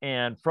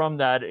 And from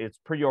that, it's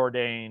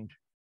preordained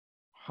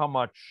how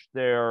much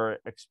they're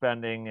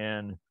expending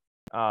in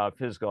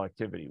physical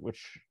activity,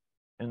 which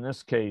in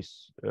this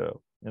case,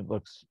 it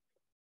looks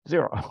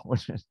zero,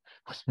 which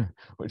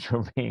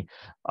would be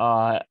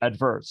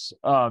adverse.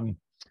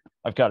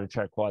 I've got to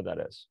check why that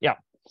is. Yeah.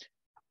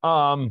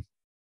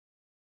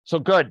 So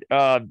good.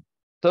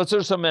 Those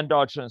are some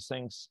endogenous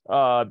things,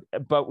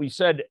 but we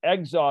said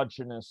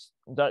exogenous,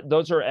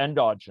 those are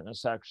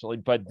endogenous actually,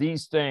 but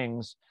these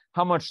things,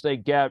 how much they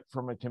get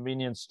from a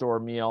convenience store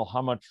meal,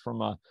 how much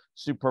from a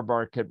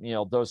supermarket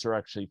meal, those are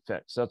actually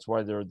fixed. That's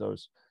why there are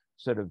those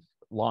sort of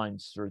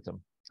lines through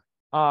them.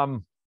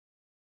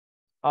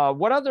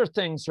 What other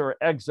things are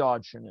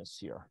exogenous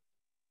here?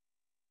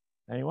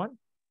 Anyone?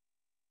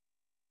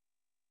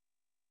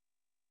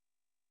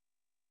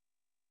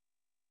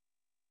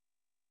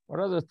 What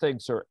other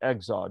things are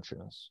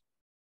exogenous?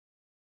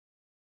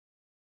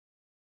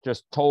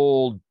 Just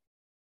told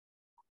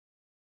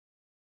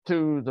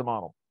to the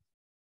model.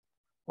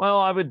 Well,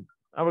 I would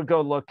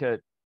go look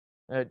at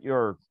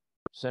your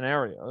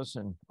scenarios,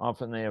 and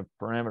often they have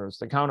parameters.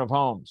 The count of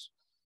homes,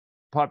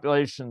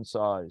 population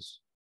size,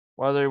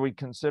 whether we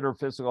consider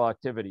physical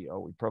activity.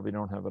 Oh, we probably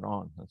don't have it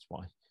on. That's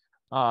why.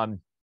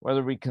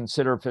 Whether we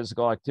consider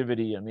physical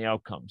activity and the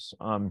outcomes.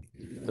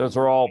 Those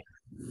are all,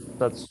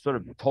 that's sort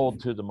of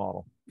told to the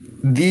model.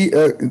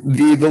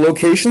 The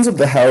locations of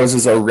the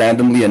houses are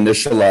randomly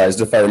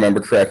initialized, if I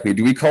remember correctly.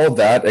 Do we call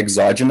that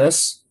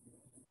exogenous?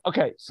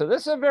 Okay, so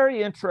this is a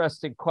very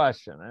interesting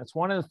question. And it's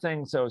one of the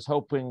things I was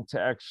hoping to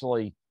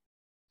actually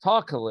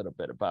talk a little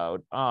bit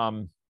about.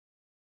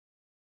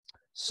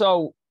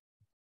 So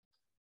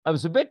I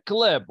was a bit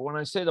glib when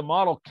I say the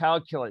model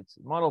calculates,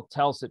 the model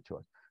tells it to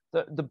us.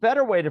 The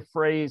better way to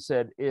phrase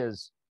it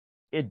is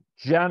it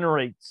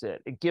generates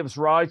it. It gives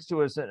rise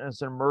to it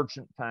as an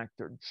emergent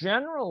factor.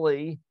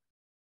 Generally,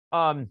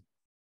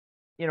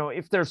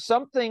 if there's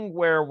something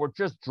where we're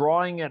just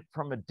drawing it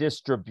from a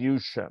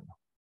distribution,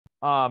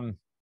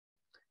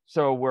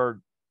 so we're,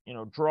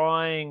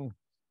 drawing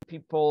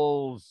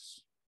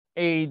people's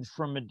age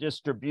from a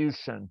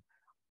distribution,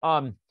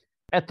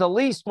 at the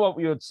least what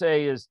we would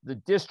say is the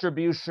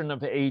distribution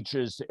of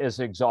ages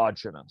is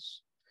exogenous.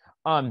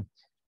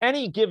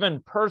 Any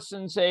given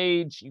person's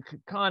age, you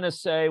could kind of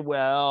say,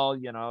 well,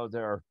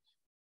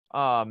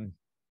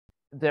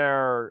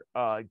 they're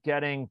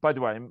getting, by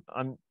the way,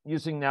 I'm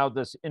using now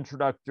this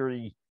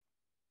introductory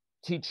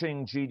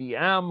teaching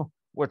GDM,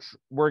 which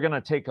we're going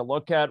to take a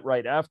look at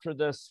right after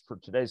this for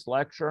today's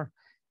lecture.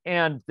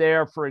 And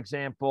there, for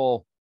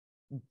example,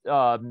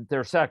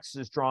 their sex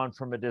is drawn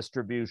from a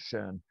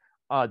distribution.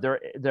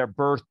 Their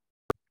birth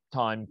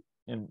time,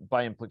 and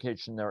by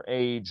implication, their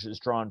age is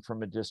drawn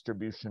from a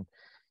distribution.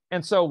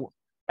 And so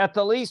at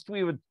the least,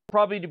 we would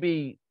probably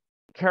be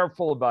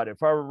careful about it.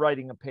 If I were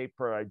writing a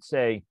paper, I'd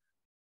say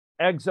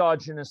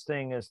exogenous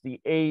thing is the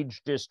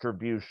age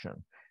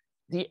distribution.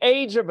 The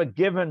age of a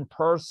given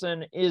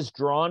person is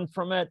drawn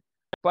from it,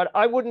 but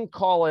I wouldn't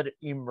call it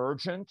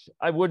emergent.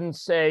 I wouldn't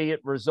say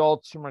it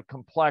results from a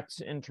complex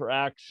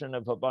interaction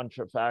of a bunch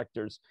of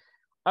factors.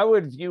 I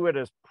would view it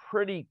as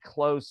pretty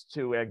close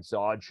to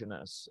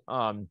exogenous,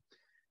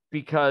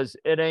 because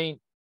it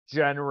ain't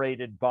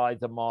generated by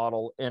the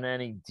model in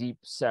any deep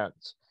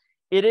sense.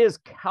 It is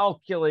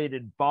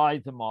calculated by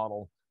the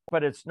model,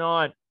 but it's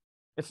not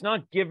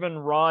given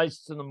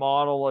rise to the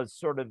model as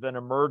sort of an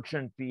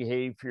emergent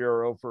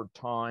behavior over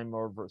time,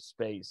 over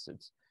space.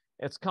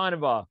 It's kind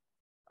of a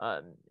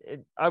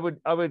I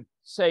would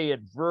say it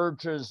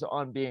verges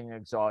on being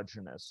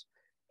exogenous.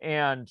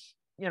 And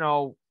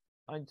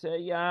I'd say,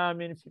 yeah,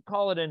 if you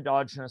call it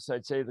endogenous,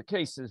 I'd say the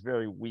case is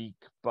very weak,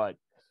 but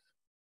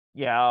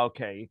yeah,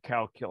 okay, it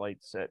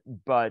calculates it.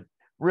 But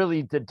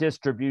really the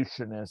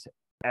distribution is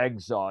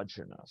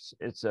exogenous.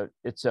 It's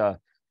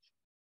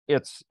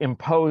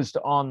imposed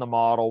on the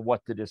model what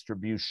the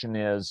distribution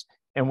is,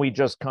 and we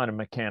just kind of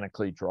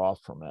mechanically draw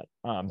from it.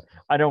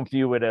 I don't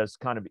view it as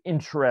kind of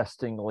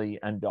interestingly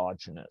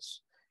endogenous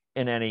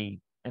in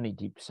any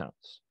deep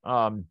sense.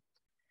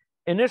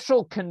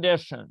 Initial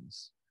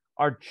conditions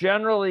are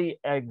generally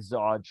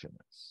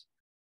exogenous.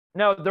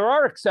 Now, there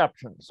are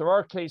exceptions. There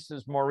are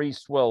cases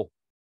Maurice will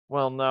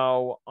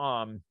know.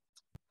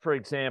 For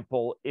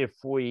example, if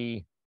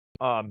we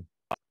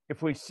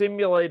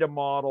simulate a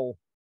model,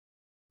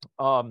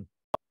 so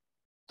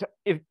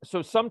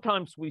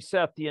sometimes we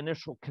set the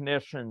initial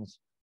conditions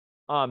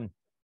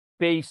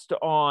based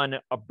on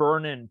a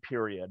burn-in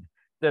period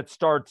that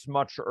starts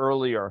much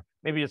earlier.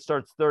 Maybe it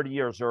starts 30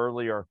 years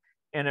earlier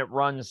and it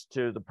runs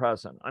to the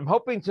present. I'm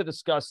hoping to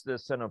discuss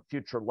this in a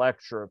future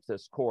lecture of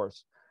this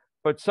course,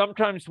 but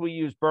sometimes we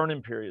use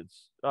burn-in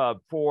periods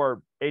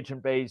for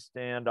agent-based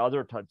and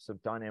other types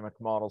of dynamic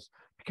models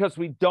because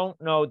we don't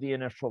know the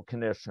initial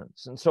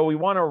conditions. And so we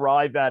want to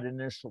arrive at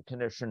initial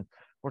condition,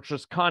 which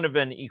is kind of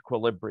an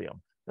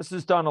equilibrium. This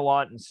is done a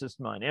lot in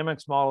system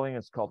dynamics modeling.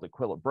 It's called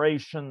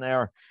equilibration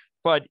there.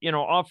 But,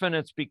 often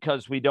it's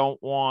because we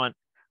don't want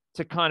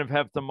to kind of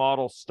have the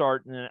model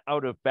start in an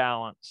out of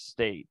balance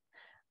state,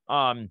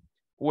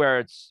 where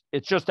it's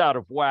just out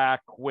of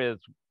whack with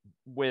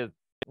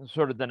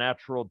sort of the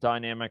natural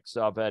dynamics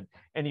of it.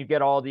 And you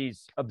get all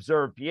these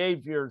observed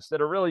behaviors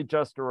that are really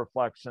just a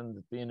reflection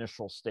that the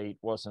initial state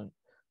wasn't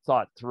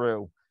thought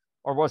through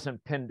or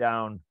wasn't pinned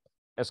down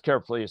as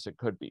carefully as it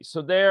could be.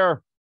 So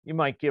there you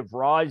might give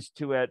rise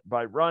to it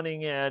by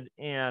running it.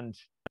 And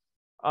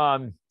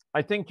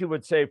I think you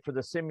would say for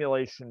the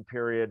simulation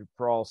period,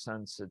 for all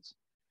sense,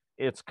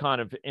 it's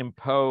kind of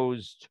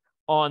imposed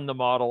on the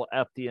model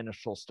at the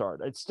initial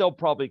start. I'd still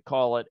probably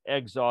call it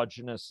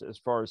exogenous as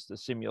far as the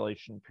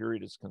simulation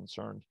period is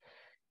concerned.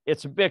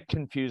 It's a bit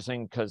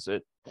confusing because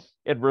it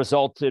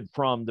resulted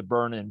from the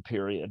burn-in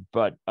period,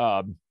 but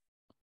I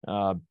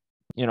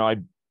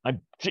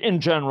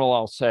in general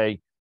I'll say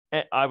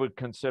I would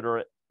consider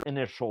it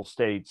initial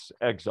states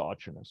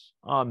exogenous.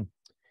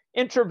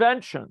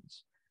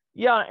 Interventions,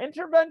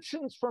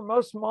 interventions for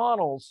most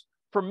models,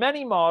 for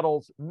many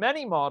models,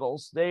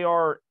 they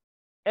are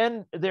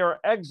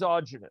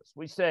exogenous.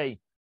 We say,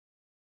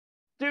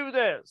 do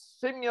this,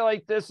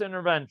 simulate this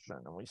intervention,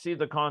 and we see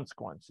the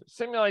consequences.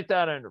 Simulate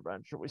that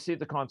intervention, we see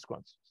the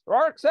consequences. There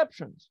are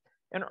exceptions.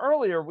 And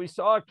earlier we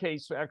saw a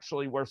case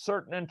actually where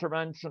certain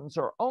interventions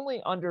are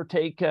only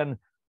undertaken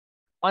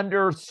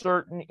under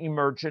certain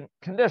emergent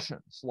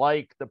conditions,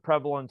 like the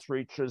prevalence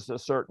reaches a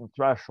certain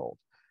threshold.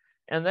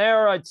 And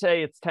there I'd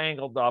say it's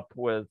tangled up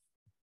with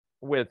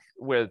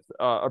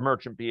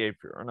emergent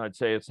behavior. And I'd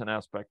say it's an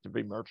aspect of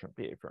emergent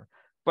behavior.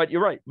 But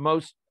you're right,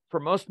 for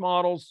most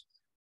models,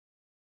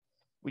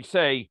 we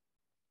say,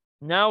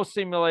 now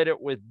simulate it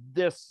with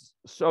this.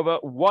 So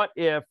what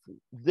if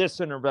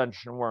this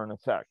intervention were in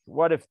effect?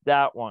 What if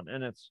that one?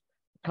 And it's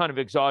kind of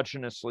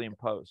exogenously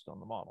imposed on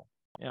the model.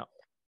 Yeah.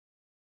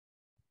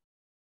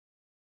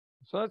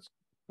 So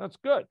that's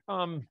good.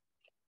 How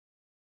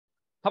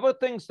about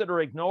things that are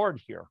ignored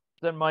here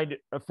that might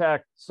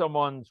affect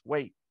someone's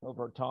weight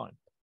over time?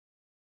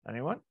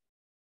 Anyone?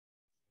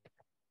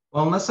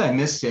 Well, unless I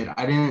missed it,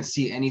 I didn't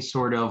see any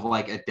sort of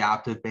like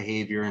adaptive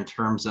behavior in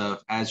terms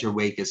of as your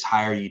weight gets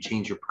higher, you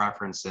change your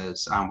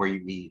preferences on where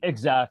you eat.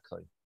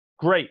 Exactly.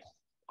 Great.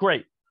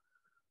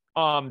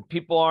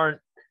 People aren't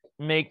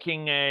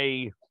making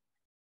a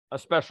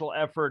special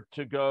effort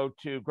to go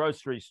to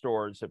grocery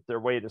stores if their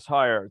weight is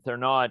higher. They're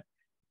not,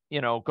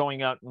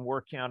 going out and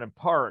working out in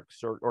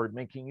parks or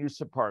making use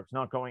of parks,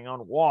 not going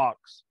on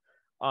walks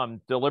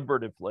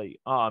deliberatively.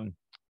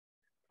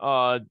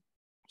 So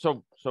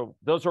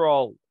those are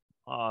all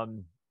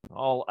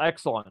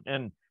excellent,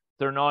 and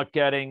they're not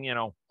getting,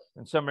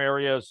 in some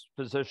areas,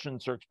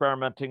 physicians are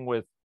experimenting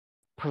with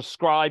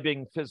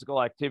prescribing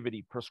physical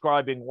activity,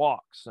 prescribing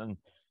walks, and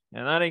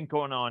that ain't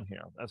going on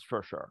here. That's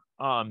for sure.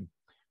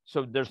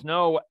 So there's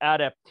no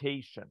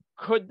adaptation.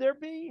 Could there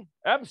be?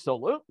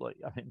 Absolutely.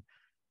 I mean,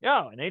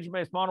 an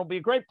agent-based model would be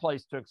a great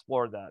place to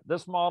explore that.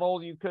 This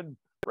model, you could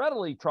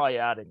readily try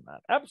adding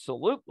that.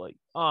 Absolutely.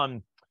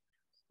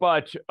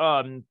 But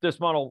this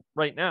model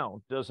right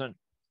now doesn't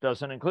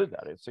include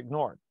that. It's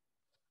ignored.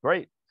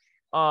 Great.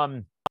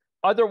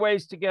 Other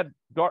ways to get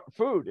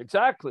food,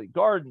 exactly.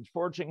 Gardens,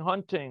 foraging,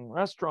 hunting,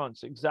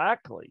 restaurants,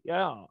 exactly.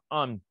 Yeah.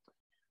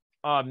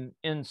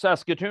 In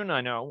Saskatoon,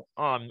 I know,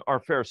 our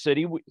fair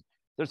city,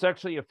 there's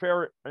actually a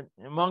fair,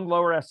 among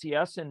lower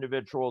SES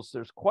individuals,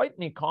 there's quite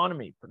an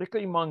economy,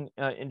 particularly among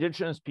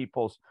Indigenous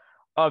peoples,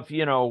 of,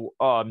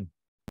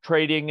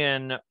 trading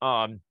in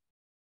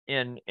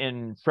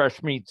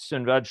fresh meats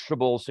and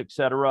vegetables, et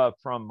cetera,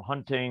 from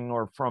hunting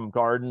or from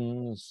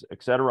gardens,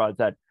 et cetera,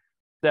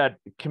 that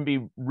can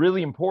be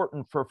really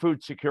important for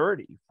food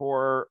security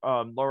for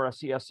lower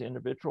SES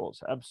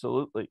individuals.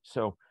 Absolutely.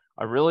 So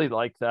I really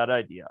like that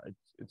idea.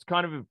 It's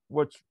kind of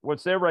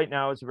what's there right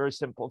now is a very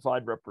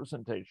simplified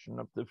representation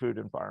of the food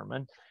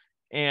environment,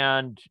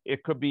 and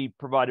it could be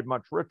provided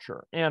much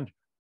richer. And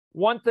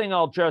one thing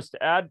I'll just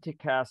add to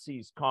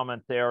Cassie's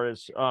comment there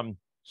is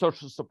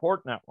social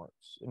support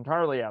networks,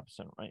 entirely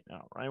absent right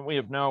now, right? We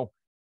have no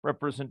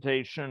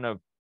representation of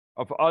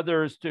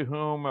others to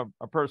whom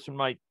a person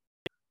might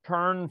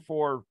turn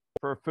for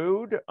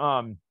food,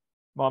 mom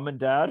and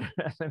dad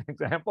as an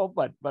example,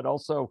 but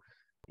also,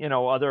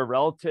 other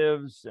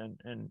relatives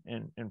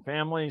and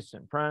families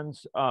and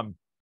friends.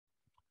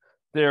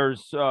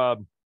 There's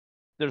no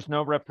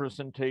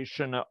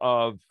representation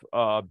of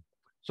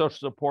social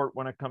support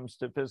when it comes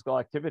to physical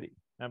activity.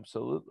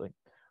 Absolutely.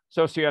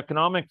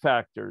 Socioeconomic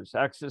factors,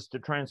 access to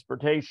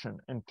transportation,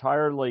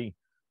 entirely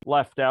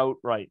left out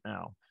right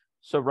now.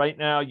 So right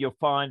now you'll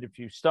find if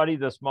you study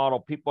this model,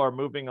 people are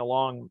moving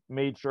along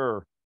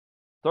major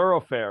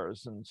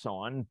thoroughfares and so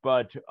on,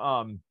 but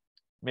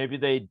maybe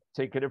they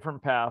take a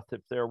different path if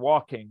they're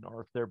walking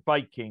or if they're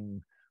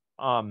biking.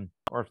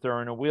 or if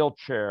they're in a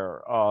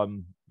wheelchair,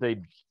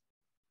 they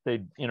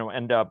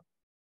end up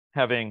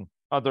having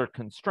other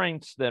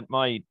constraints that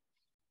might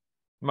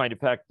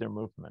affect their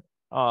movement.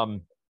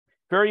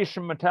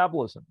 Variation in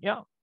metabolism,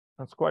 yeah,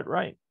 that's quite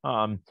right.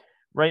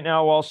 Right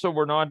now, also,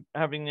 we're not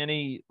having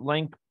any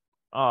link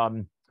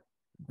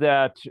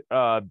that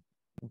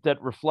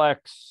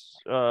reflects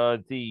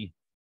the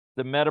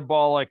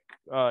metabolic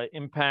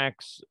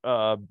impacts.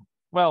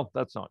 Well,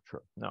 that's not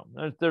true. No,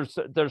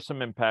 there's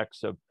some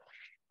impacts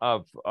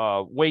of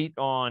weight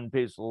on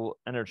basal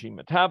energy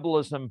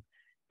metabolism,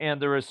 and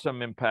there is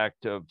some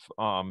impact of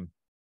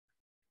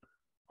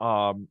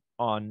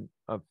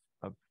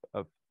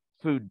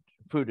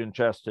food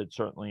ingested,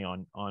 certainly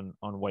on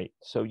weight.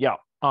 So yeah.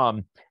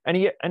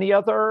 Any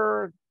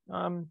other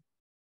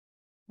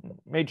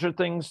major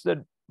things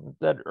that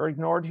are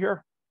ignored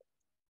here?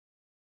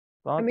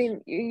 Thoughts? I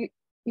mean,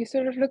 you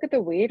sort of look at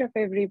the weight of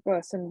every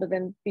person, but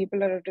then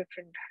people are of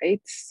different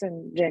heights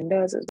and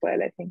genders as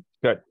well, I think.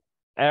 Good.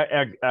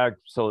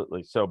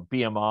 Absolutely. So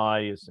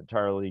BMI is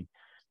entirely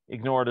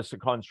ignored as a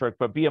construct,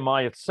 but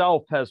BMI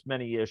itself has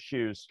many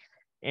issues.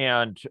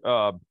 And,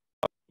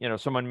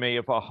 someone may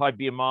have a high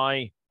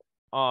BMI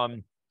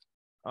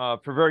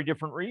for very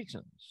different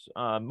reasons.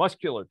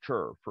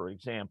 Musculature, for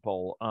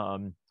example,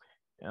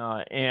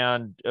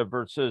 and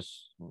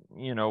versus,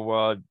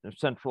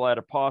 central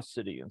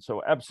adiposity. And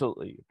so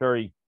absolutely,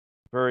 very,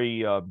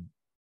 very,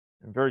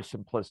 very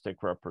simplistic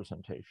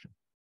representation.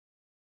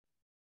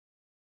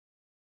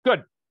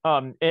 Good.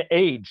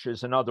 Age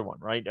is another one,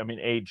 right? I mean,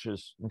 age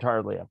is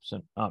entirely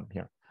absent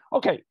here.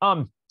 Okay.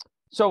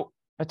 So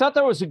I thought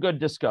that was a good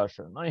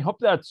discussion. I hope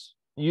that's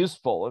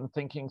useful in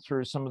thinking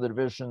through some of the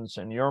divisions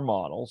in your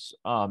models.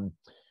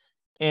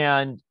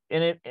 And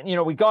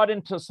we got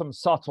into some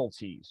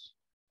subtleties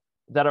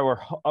that I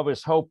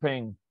was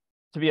hoping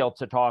to be able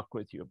to talk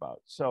with you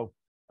about. So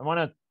I want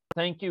to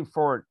thank you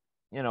for,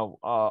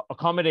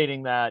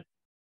 accommodating that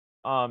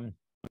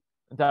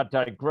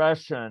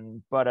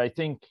digression. But I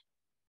think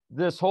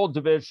this whole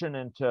division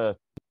into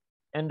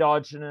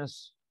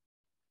endogenous,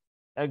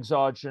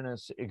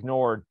 exogenous,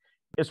 ignored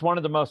is one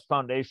of the most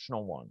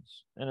foundational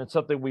ones. And it's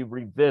something we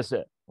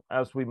revisit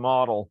as we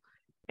model.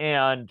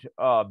 And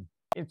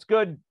it's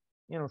good,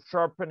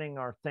 sharpening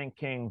our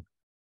thinking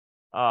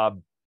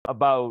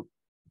about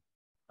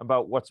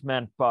what's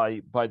meant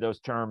by those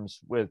terms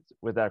with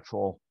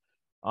actual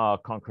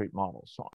concrete models. So